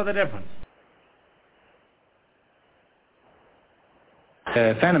 you'll never know the difference.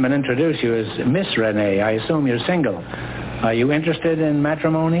 Fenneman introduced you as Miss Renee. I assume you're single. Are you interested in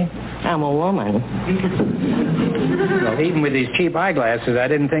matrimony? I'm a woman. Well, even with these cheap eyeglasses, I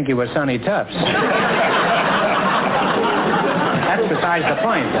didn't think you were Sonny Tufts. That's besides the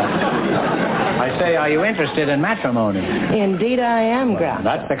point. I say, are you interested in matrimony? Indeed I am, Grotto.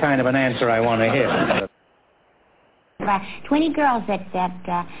 That's the kind of an answer I want to hear. 20 girls that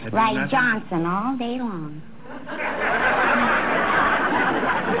ride Johnson all day long.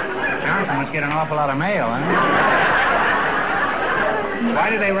 Johnson must get an awful lot of mail, huh?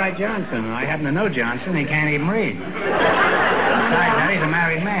 Why do they write Johnson? I happen to know Johnson. He can't even read. Besides that, he's a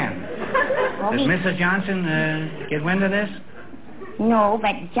married man. Does Mrs. Johnson get wind of this? No,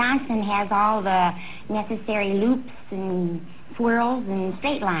 but Johnson has all the necessary loops and swirls and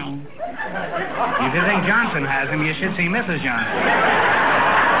straight lines. If you think Johnson has them, you should see Mrs. Johnson.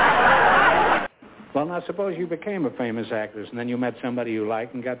 Well, now, suppose you became a famous actress and then you met somebody you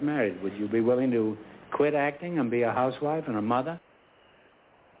liked and got married. Would you be willing to quit acting and be a housewife and a mother?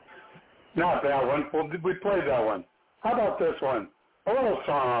 Not that one. Well, we played that one. How about this one? A little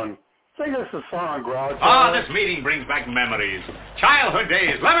song. Sing us a song, Grotto. Ah, this meeting brings back memories. Childhood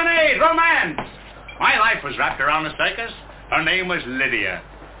days, lemonade, romance. My life was wrapped around a circus. Her name was Lydia.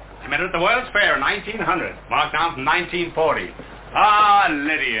 I met her at the World's Fair in 1900, marked down from 1940. Ah,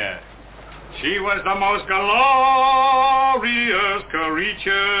 Lydia. She was the most glorious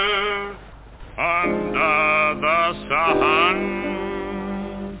creature under the sun.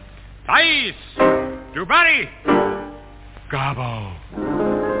 Thais, Dubari, Gabo,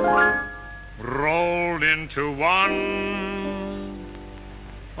 rolled into one.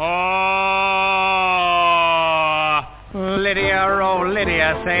 Oh, Lydia, oh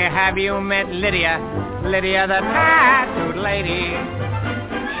Lydia, say, have you met Lydia? Lydia, the tattooed lady.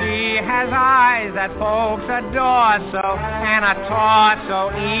 She has eyes that folks adore so, and a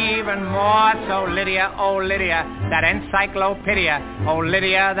torso even more so. Lydia, oh Lydia, that encyclopedia. Oh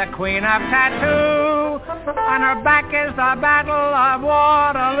Lydia, the queen of tattoo. On her back is the Battle of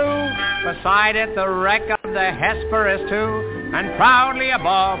Waterloo. Beside it, the wreck of the Hesperus too. And proudly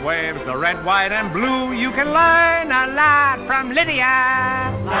above waves the red, white, and blue. You can learn a lot from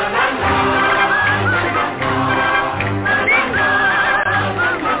Lydia.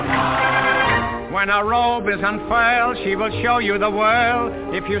 When a robe is unfurled, she will show you the world.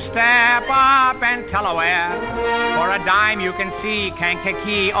 If you step up and tell her where, for a dime you can see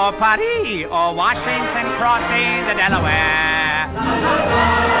Kankakee or Paris or Washington crossing the Delaware.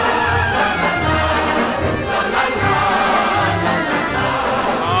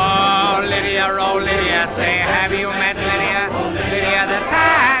 Oh, Lydia, say, have you met Lydia? Lydia, the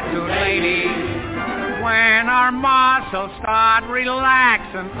tattooed lady. When our muscles start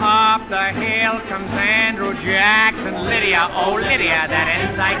relaxing, up the hill comes Andrew Jackson. Lydia, oh Lydia, that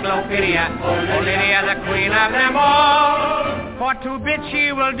encyclopedia. Oh Lydia, the queen of them all. For 2 bits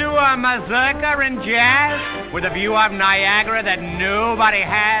she will do a mazurka in jazz, with a view of Niagara that nobody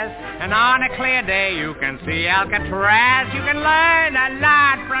has. And on a clear day you can see Alcatraz. You can learn a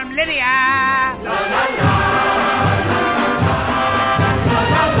lot from Lydia. La, la, la.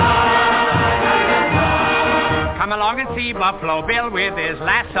 Come along and see Buffalo Bill with his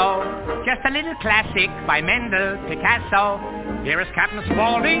lasso. Just a little classic by Mendel Picasso. Here is Captain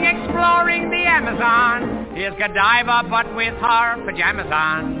Spaulding exploring the Amazon. Here's Godiva, but with her pajamas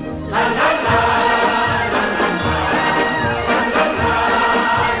on. La, la,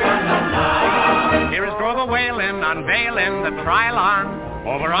 la, here is Grover Whalen unveiling the Trilon.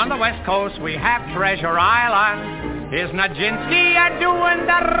 Over on the West Coast we have Treasure Island. Here's Najinsky doing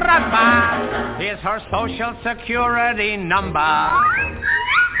the rumba. Here's her social security number. Oh,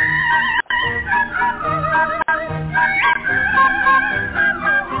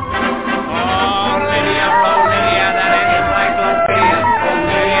 Lydia, that encyclopedia.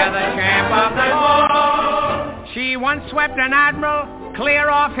 Lydia, the champ of the world. She once swept an admiral clear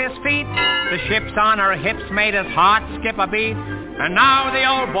off his feet. The ships on her hips made his heart skip a beat. And now the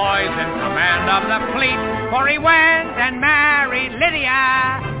old boy's in command of the fleet, for he went and married Lydia.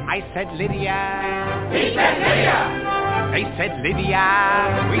 I said Lydia. He said Lydia. They said Lydia.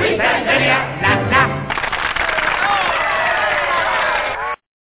 We said Lydia. La, la.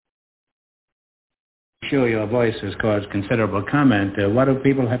 Sure, your voice has caused considerable comment. What do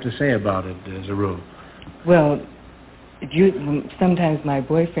people have to say about it as a rule? Well, sometimes my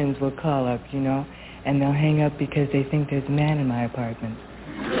boyfriends will call up, and they'll hang up because they think there's a man in my apartment.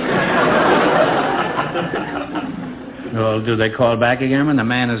 Well, do they call back again when the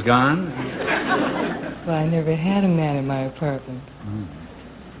man is gone? Well, I never had a man in my apartment.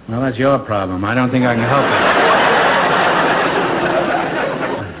 Well, that's your problem. I don't think I can help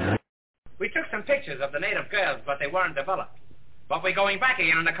it. We took some pictures of the native girls, but they weren't developed. But we're going back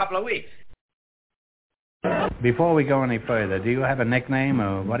again in a couple of weeks. Before we go any further, do you have a nickname,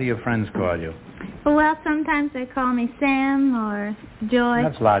 or what do your friends call you? Well, sometimes they call me Sam or Joyce.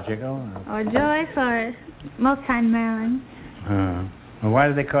 That's logical. Or Joyce, or most times Marilyn. Well, why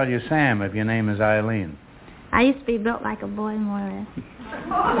do they call you Sam if your name is Eileen? I used to be built like a boy, more or less.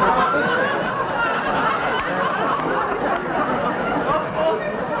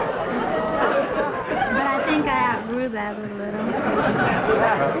 But I think I outgrew that a little.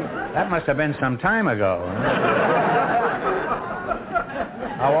 That must have been some time ago.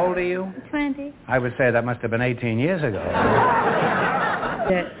 How old are you? 20. I would say that must have been 18 years ago.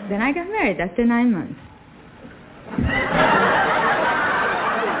 Then I got married after 9 months.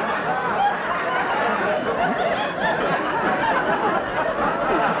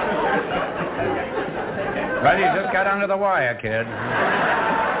 Well, you just got under the wire, kid.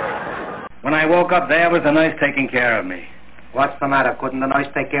 When I woke up there was the nurse taking care of me. What's the matter? Couldn't the nurse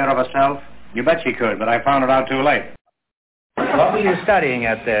take care of herself? You bet she could, but I found it out too late. What were you studying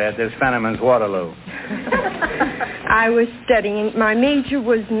at this Fenneman's Waterloo? I was studying. My major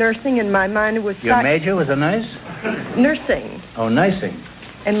was nursing, and my minor was... Your major was a nurse? Nursing. Oh, nursing.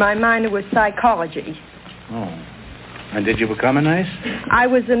 And my minor was psychology. Oh. And did you become a nurse? I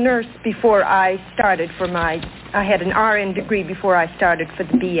was a nurse before I started for my... I had an RN degree before I started for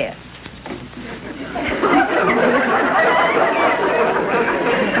the BS.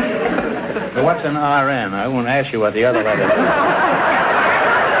 So what's an RN? I won't ask you what the other letters are.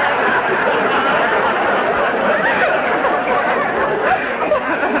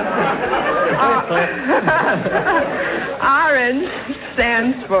 RN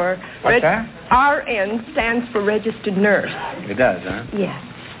stands for... What's that? RN stands for registered nurse. It does, huh? Yes.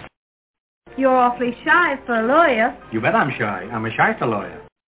 You're awfully shy for a lawyer. You bet I'm shy. I'm a shy lawyer.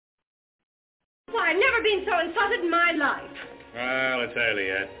 Why, I've never been so insulted in my life. Well, it's early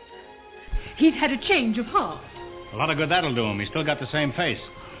yet. He's had a change of heart. A lot of good that'll do him. He's still got the same face.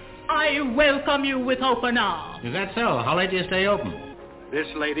 I welcome you with open arms. Is that so? How late do you stay open? This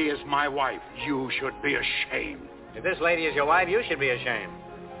lady is my wife. You should be ashamed. If this lady is your wife, you should be ashamed.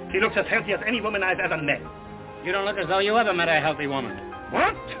 She looks as healthy as any woman I've ever met. You don't look as though you ever met a healthy woman.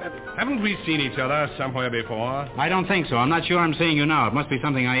 What? Haven't we seen each other somewhere before? I don't think so. I'm not sure I'm seeing you now. It must be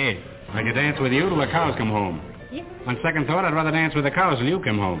something I ate. I could dance with you till the cows come home. Yeah. On second thought, I'd rather dance with the cows till you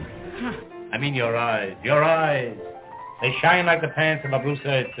come home. Huh. I mean your eyes. Your eyes. They shine like the pants of a blue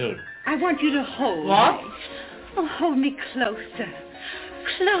serge suit. I want you to hold What? me. Oh, hold me closer.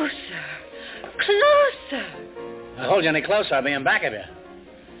 Closer. Closer. I'll hold you any closer, I'll be in back of you.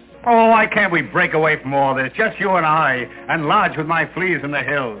 Oh, why can't we break away from all this? Just you and I, and lodge with my fleas in the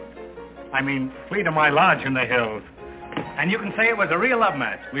hills. I mean, flee to my lodge in the hills. And you can say it was a real love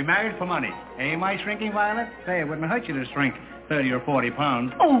match. We married for money. Eh, my shrinking, Violet? Say, it wouldn't hurt you to shrink 30 or 40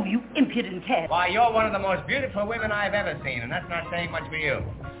 pounds. Oh, you impudent cat. Why, you're one of the most beautiful women I've ever seen, and that's not saying much for you.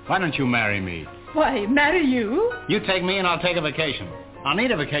 Why don't you marry me? Why, marry you? You take me and I'll take a vacation. I'll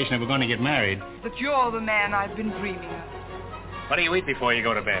need a vacation if we're going to get married. But you're the man I've been dreaming of. What do you eat before you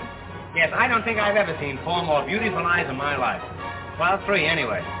go to bed? Yes, I don't think I've ever seen 4 more beautiful eyes in my life. Well, 3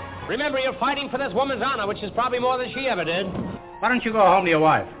 anyway. Remember, you're fighting for this woman's honor, which is probably more than she ever did. Why don't you go home to your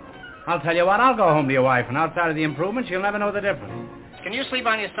wife? I'll tell you what, I'll go home to your wife, and outside of the improvements, you'll never know the difference. Can you sleep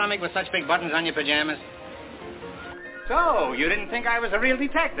on your stomach with such big buttons on your pajamas? So, you didn't think I was a real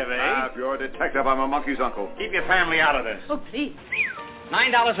detective, eh? If you're a detective, I'm a monkey's uncle. Keep your family out of this. Oh, please.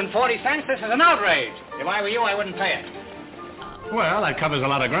 $9.40, this is an outrage. If I were you, I wouldn't pay it. Well, that covers a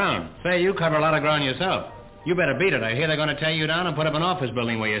lot of ground. Say, you cover a lot of ground yourself. You better beat it. I hear they're going to tear you down and put up an office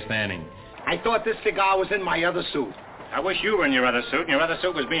building where you're standing. I thought this cigar was in my other suit. I wish you were in your other suit, and your other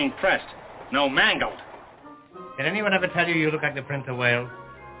suit was being pressed. No, mangled. Did anyone ever tell you look like the Prince of Wales?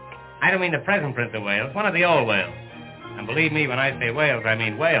 I don't mean the present Prince of Wales, one of the old Wales. And believe me, when I say Wales, I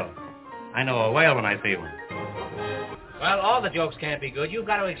mean whale. I know a whale when I see one. Well, all the jokes can't be good. You've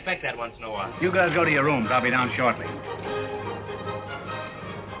got to expect that once in a while. You guys go to your rooms. I'll be down shortly.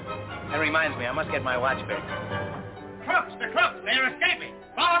 That reminds me, I must get my watch back. Crooks, the crooks, they're escaping.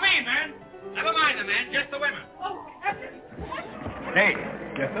 Follow me, man. Never mind the men, just the women. Oh, Captain. Hey.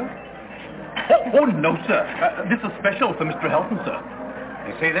 Yes, sir? Oh, no, sir. This is special for Mr. Helton, sir.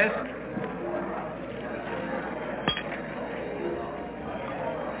 You see this?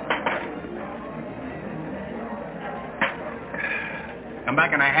 Come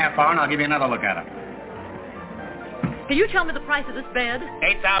back in a half hour and I'll give you another look at it. Can you tell me the price of this bed?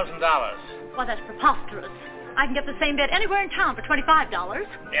 $8,000. Why, that's preposterous. I can get the same bed anywhere in town for $25.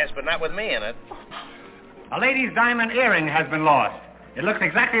 Yes, but not with me in it. A lady's diamond earring has been lost. It looks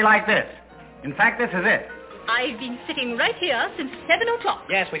exactly like this. In fact, this is it. I've been sitting right here since 7 o'clock.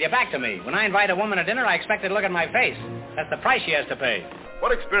 Yes, with your back to me. When I invite a woman to dinner, I expect her to look at my face. That's the price she has to pay.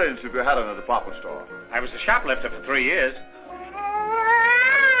 What experience have you had in a department store? I was a shoplifter for 3 years.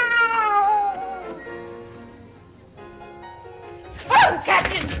 Oh,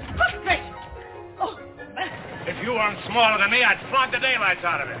 Captain! Good gracious! Oh, If you weren't smaller than me, I'd flog the daylights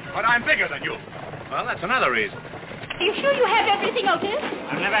out of it. But I'm bigger than you. Well, that's another reason. are you sure you have everything, Otis?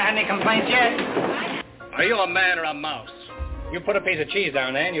 I've never had any complaints yet. Are you a man or a mouse? You put a piece of cheese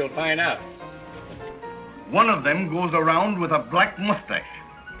down there and you'll find out. One of them goes around with a black mustache.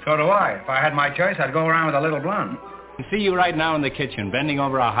 So do I. If I had my choice, I'd go around with a little blonde. I see you right now in the kitchen, bending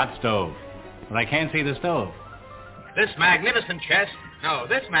over a hot stove. But I can't see the stove. This magnificent chest.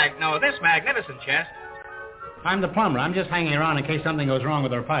 This magnificent chest. I'm the plumber. I'm just hanging around in case something goes wrong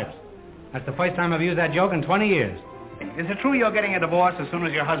with our pipes. That's the first time I've used that joke in 20 years. Is it true you're getting a divorce as soon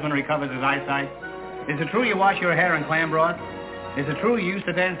as your husband recovers his eyesight? Is it true you wash your hair in clam broth? Is it true you used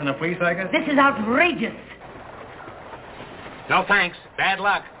to dance in a flea circus? This is outrageous. No thanks. Bad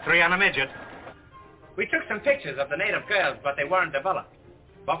luck. 3 on a midget. We took some pictures of the native girls, but they weren't developed.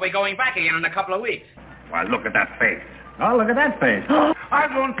 But we're going back again in a couple of weeks. Why, look at that face. Oh, look at that face. I'll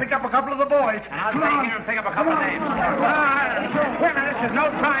go and pick up a couple of the boys. I'll stay here and pick up a couple of names. Women, this is no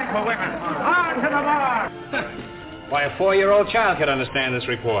time for women. On to the bar. Why, a 4-year-old child could understand this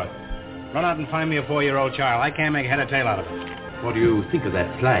report. Run out and find me a 4-year-old child. I can't make head or tail out of it. What do you think of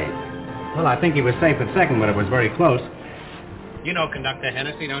that slide? Well, I think he was safe at second, but it was very close. You know Conductor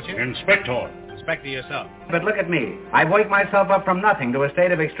Hennessy, don't you? Inspector. Inspector yourself. But look at me. I've worked myself up from nothing to a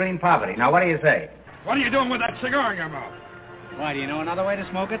state of extreme poverty. Now, what do you say? What are you doing with that cigar in your mouth? Why, do you know another way to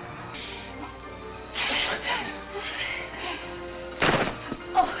smoke it?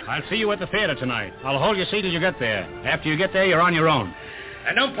 I'll see you at the theater tonight. I'll hold your seat till you get there. After you get there, you're on your own.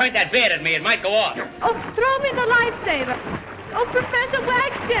 And don't point that beard at me. It might go off. Oh, throw me the lifesaver. Oh, Professor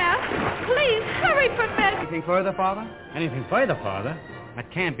Wagstaff. Please, hurry, Professor. Anything further, Father? Anything further, Father?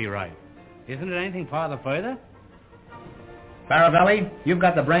 That can't be right. Isn't it anything farther further? Faravelli, you've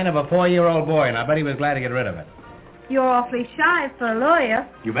got the brain of a 4-year-old boy, and I bet he was glad to get rid of it. You're awfully shy for a lawyer.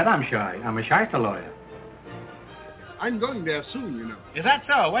 You bet I'm shy. I'm a shyster lawyer. I'm going there soon, you know. Is that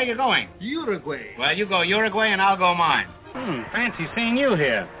so? Where are you going? Uruguay. Well, you go Uruguay and I'll go mine. Fancy seeing you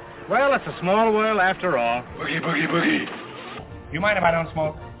here. Well, it's a small world after all. Boogie, boogie, boogie. You mind if I don't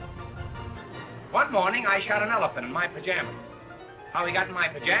smoke? One morning, I shot an elephant in my pajamas. How he got in my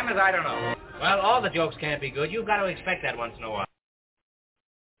pajamas, I don't know. Well, all the jokes can't be good. You've got to expect that once in a while.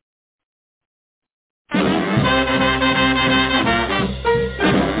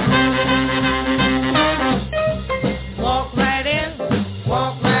 Walk right in,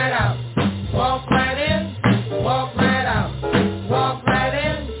 walk right out. Walk right in, walk right out. Walk right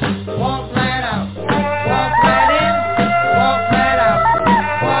in, walk right out. Walk right in, walk right out.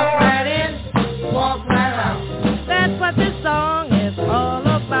 Walk right in, walk right out. That's what this song is all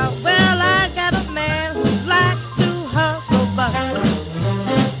about. Well, I got a man who likes to hustle, but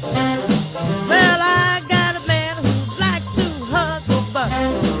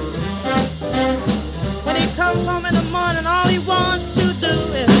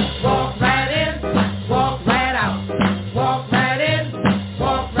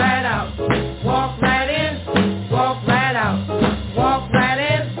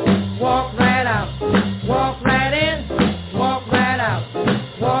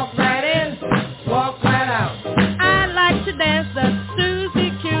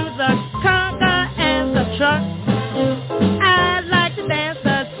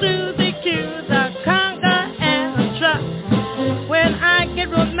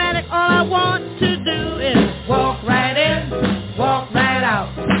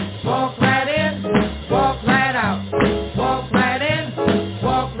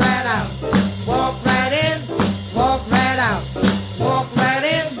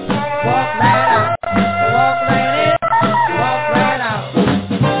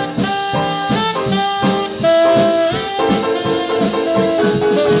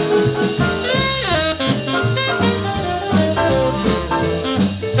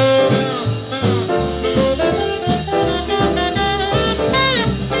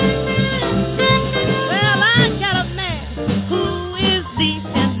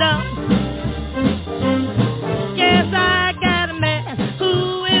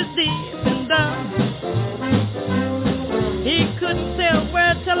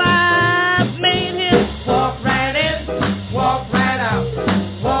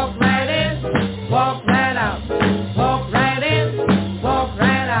out. Walk right in, walk right out. Walk right in, walk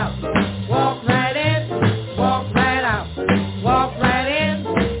right out. Walk right in, walk right out. Walk right in,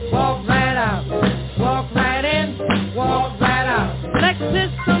 walk right out. Walk right in, walk right out.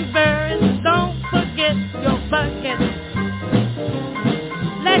 Lexus some berries, don't forget your bucket.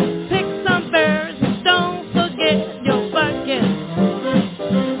 Let's pick some berries, don't forget your bucket.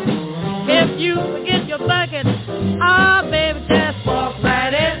 If you forget your bucket, ah, baby, just walk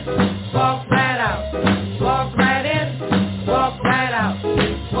right in.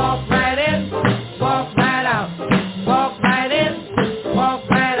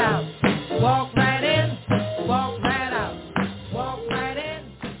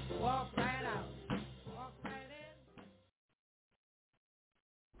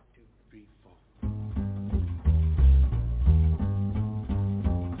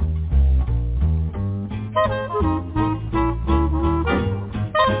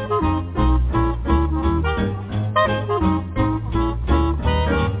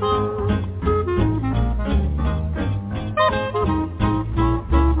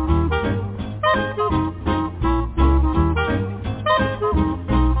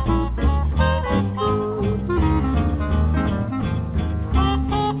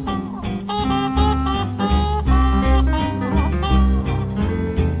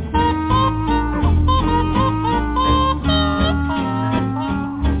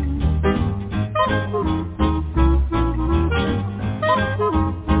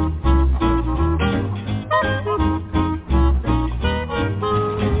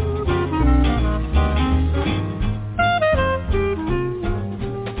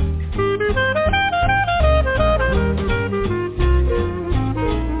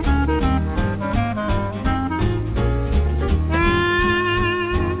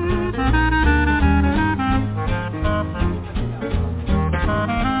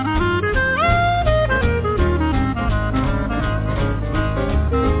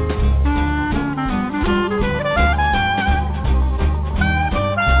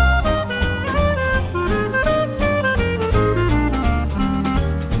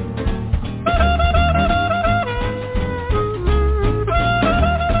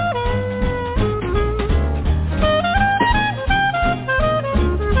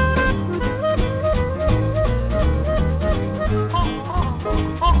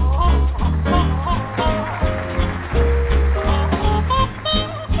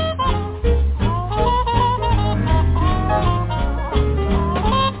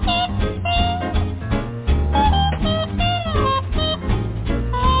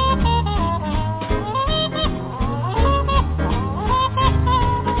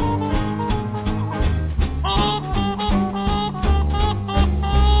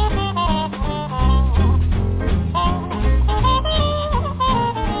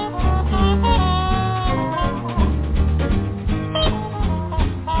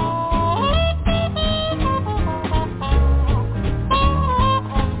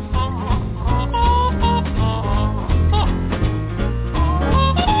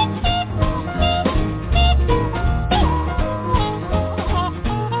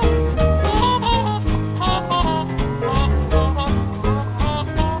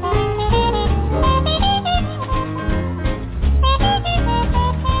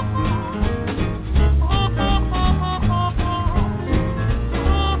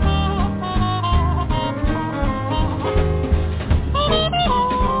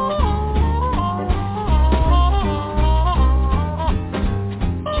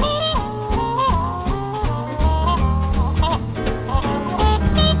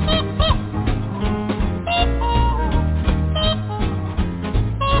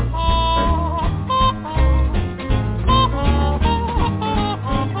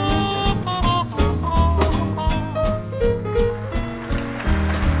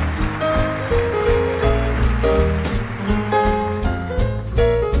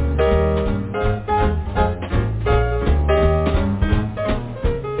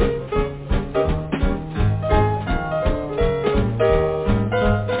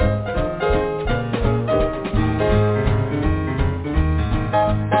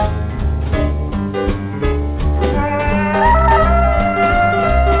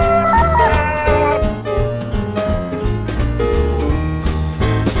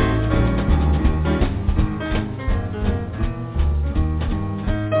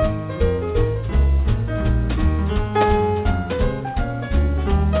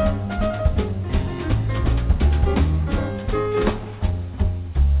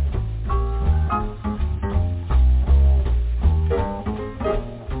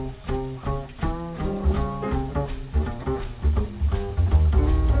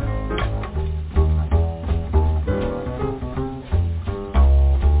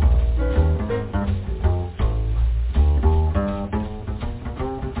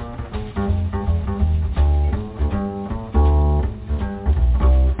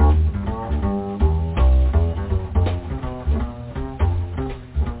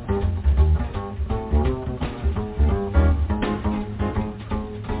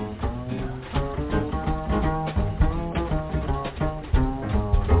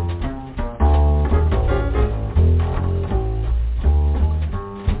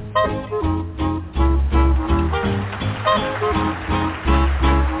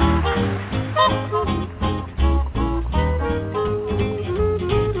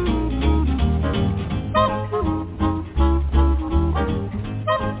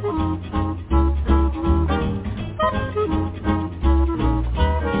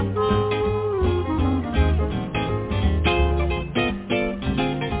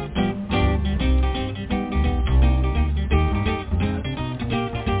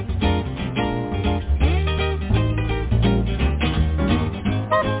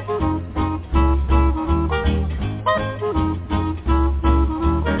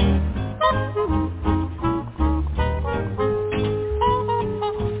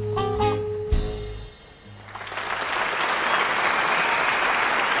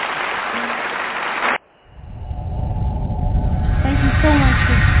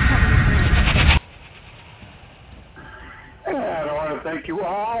 And I want to thank you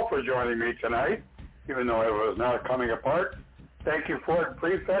all for joining me tonight, even though it was not coming apart. Thank you, Fort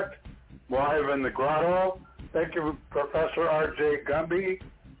Prefect, live in the Grotto. Thank you, Professor R.J. Gumby,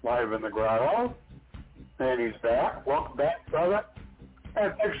 live in the Grotto. And he's back. Welcome back, brother.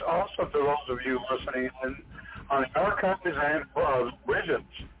 And thanks also to those of you listening in on the archives and regions.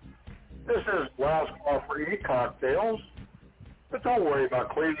 This is last call for e-cocktails. But don't worry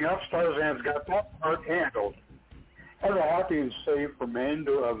about cleaning up. Starzan's got that part handled. Have a happy and safe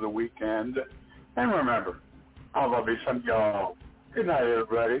remainder of the weekend. And remember, I love you some y'all. Good night,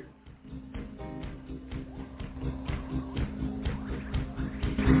 everybody.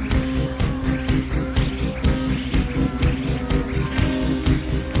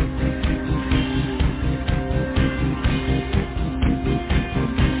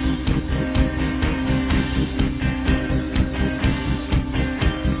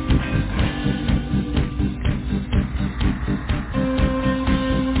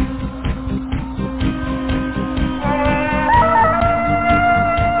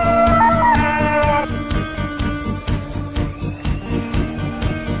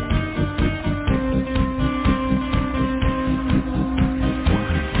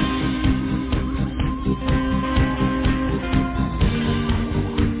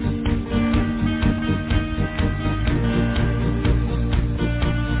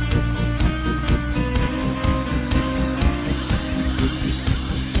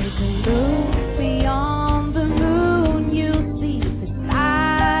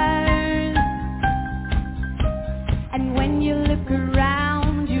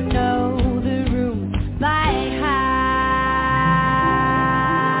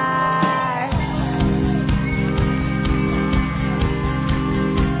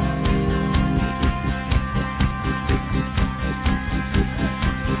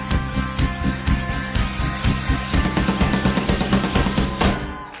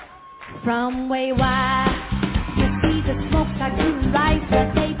 From way wide, you see the smoke like you rise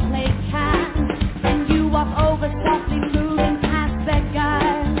where they play cat, and you walk over softly moving past that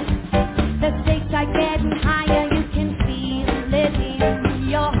guy. The stakes are getting higher, you can feel it in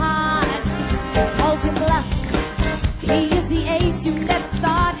your heart. Hold your bluff, he is the ace you never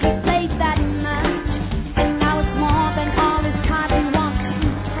thought he played that much, and now it's more than all his cards he wants to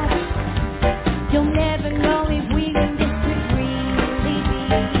touch. You'll never know if we can disagree.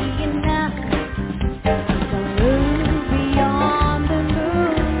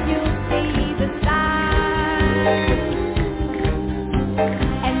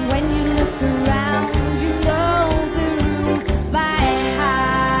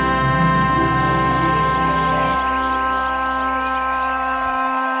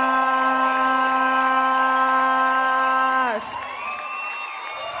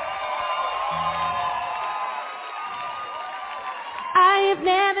 I've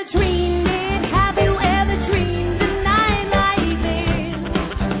never dreamed it. Have you ever dreamed a night like this?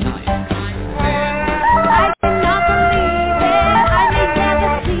 I cannot believe it. I may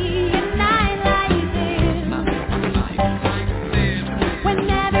never see a night like this. When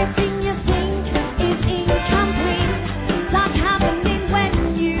everything you think is incomplete, like happening when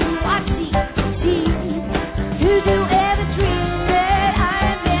you are deep. Did you ever dream it?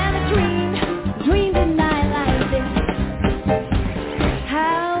 I've never dreamed a night like this.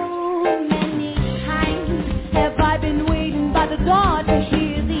 How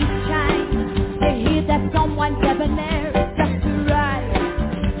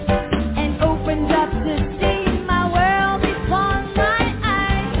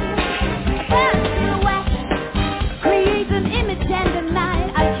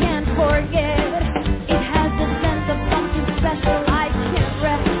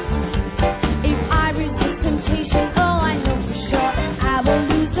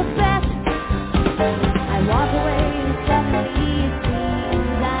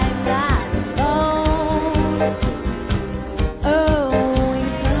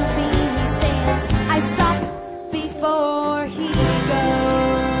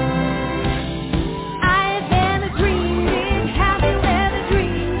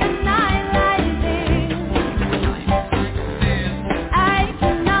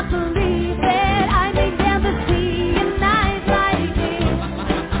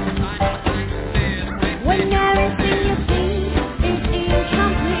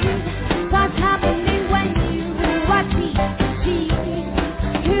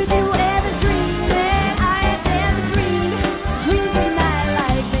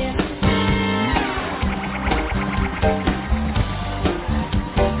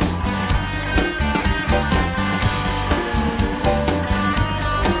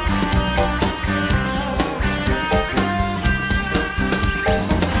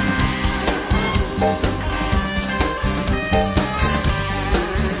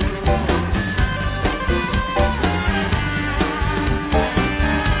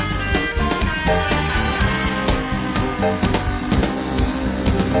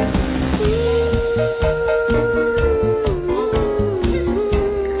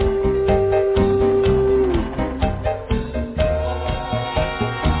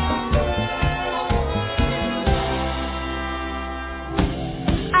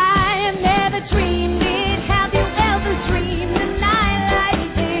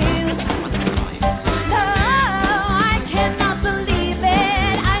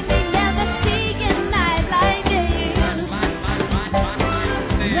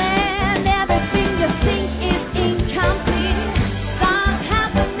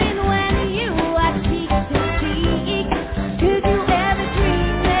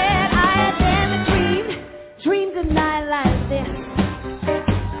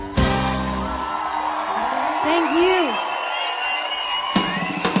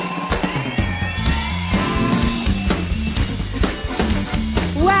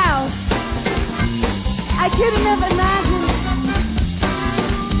could have never imagined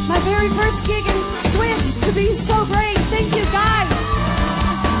my very first gig in Swiss to be so great. Thank you, guys.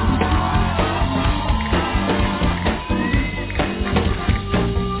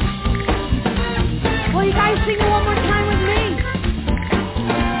 Will you guys sing it one more time with me?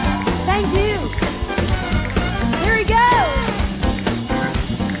 Thank you. Here we go.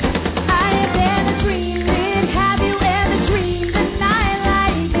 I have ever dreamed it. Have you ever dreamed a night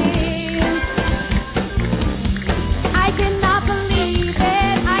like this? I cannot believe it.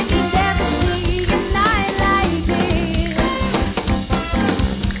 I can never see a night like this.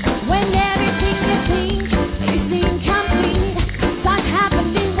 When everything you think is incomplete, starts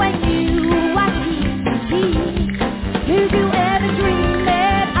happening when you are here. Did you ever dream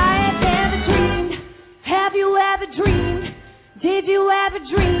that I have never dreamed? Have you ever dreamed? Did you ever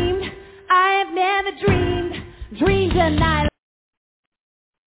dream? I have never dreamed. Dreamed a night.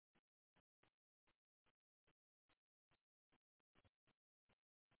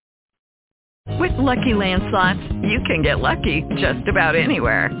 With Lucky Land Slots, you can get lucky just about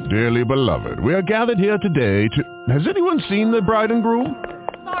anywhere. Dearly beloved, we are gathered here today to... Has anyone seen the bride and groom?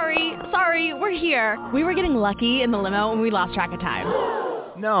 Sorry, we're here. We were getting lucky in the limo and we lost track of time.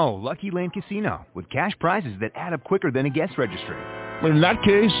 No, Lucky Land Casino, with cash prizes that add up quicker than a guest registry. In that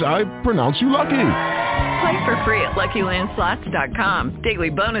case, I pronounce you lucky. Play for free at LuckyLandSlots.com. Daily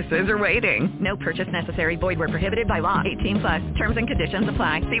bonuses are waiting. No purchase necessary. Void where prohibited by law. 18+. Terms and conditions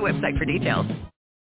apply. See website for details.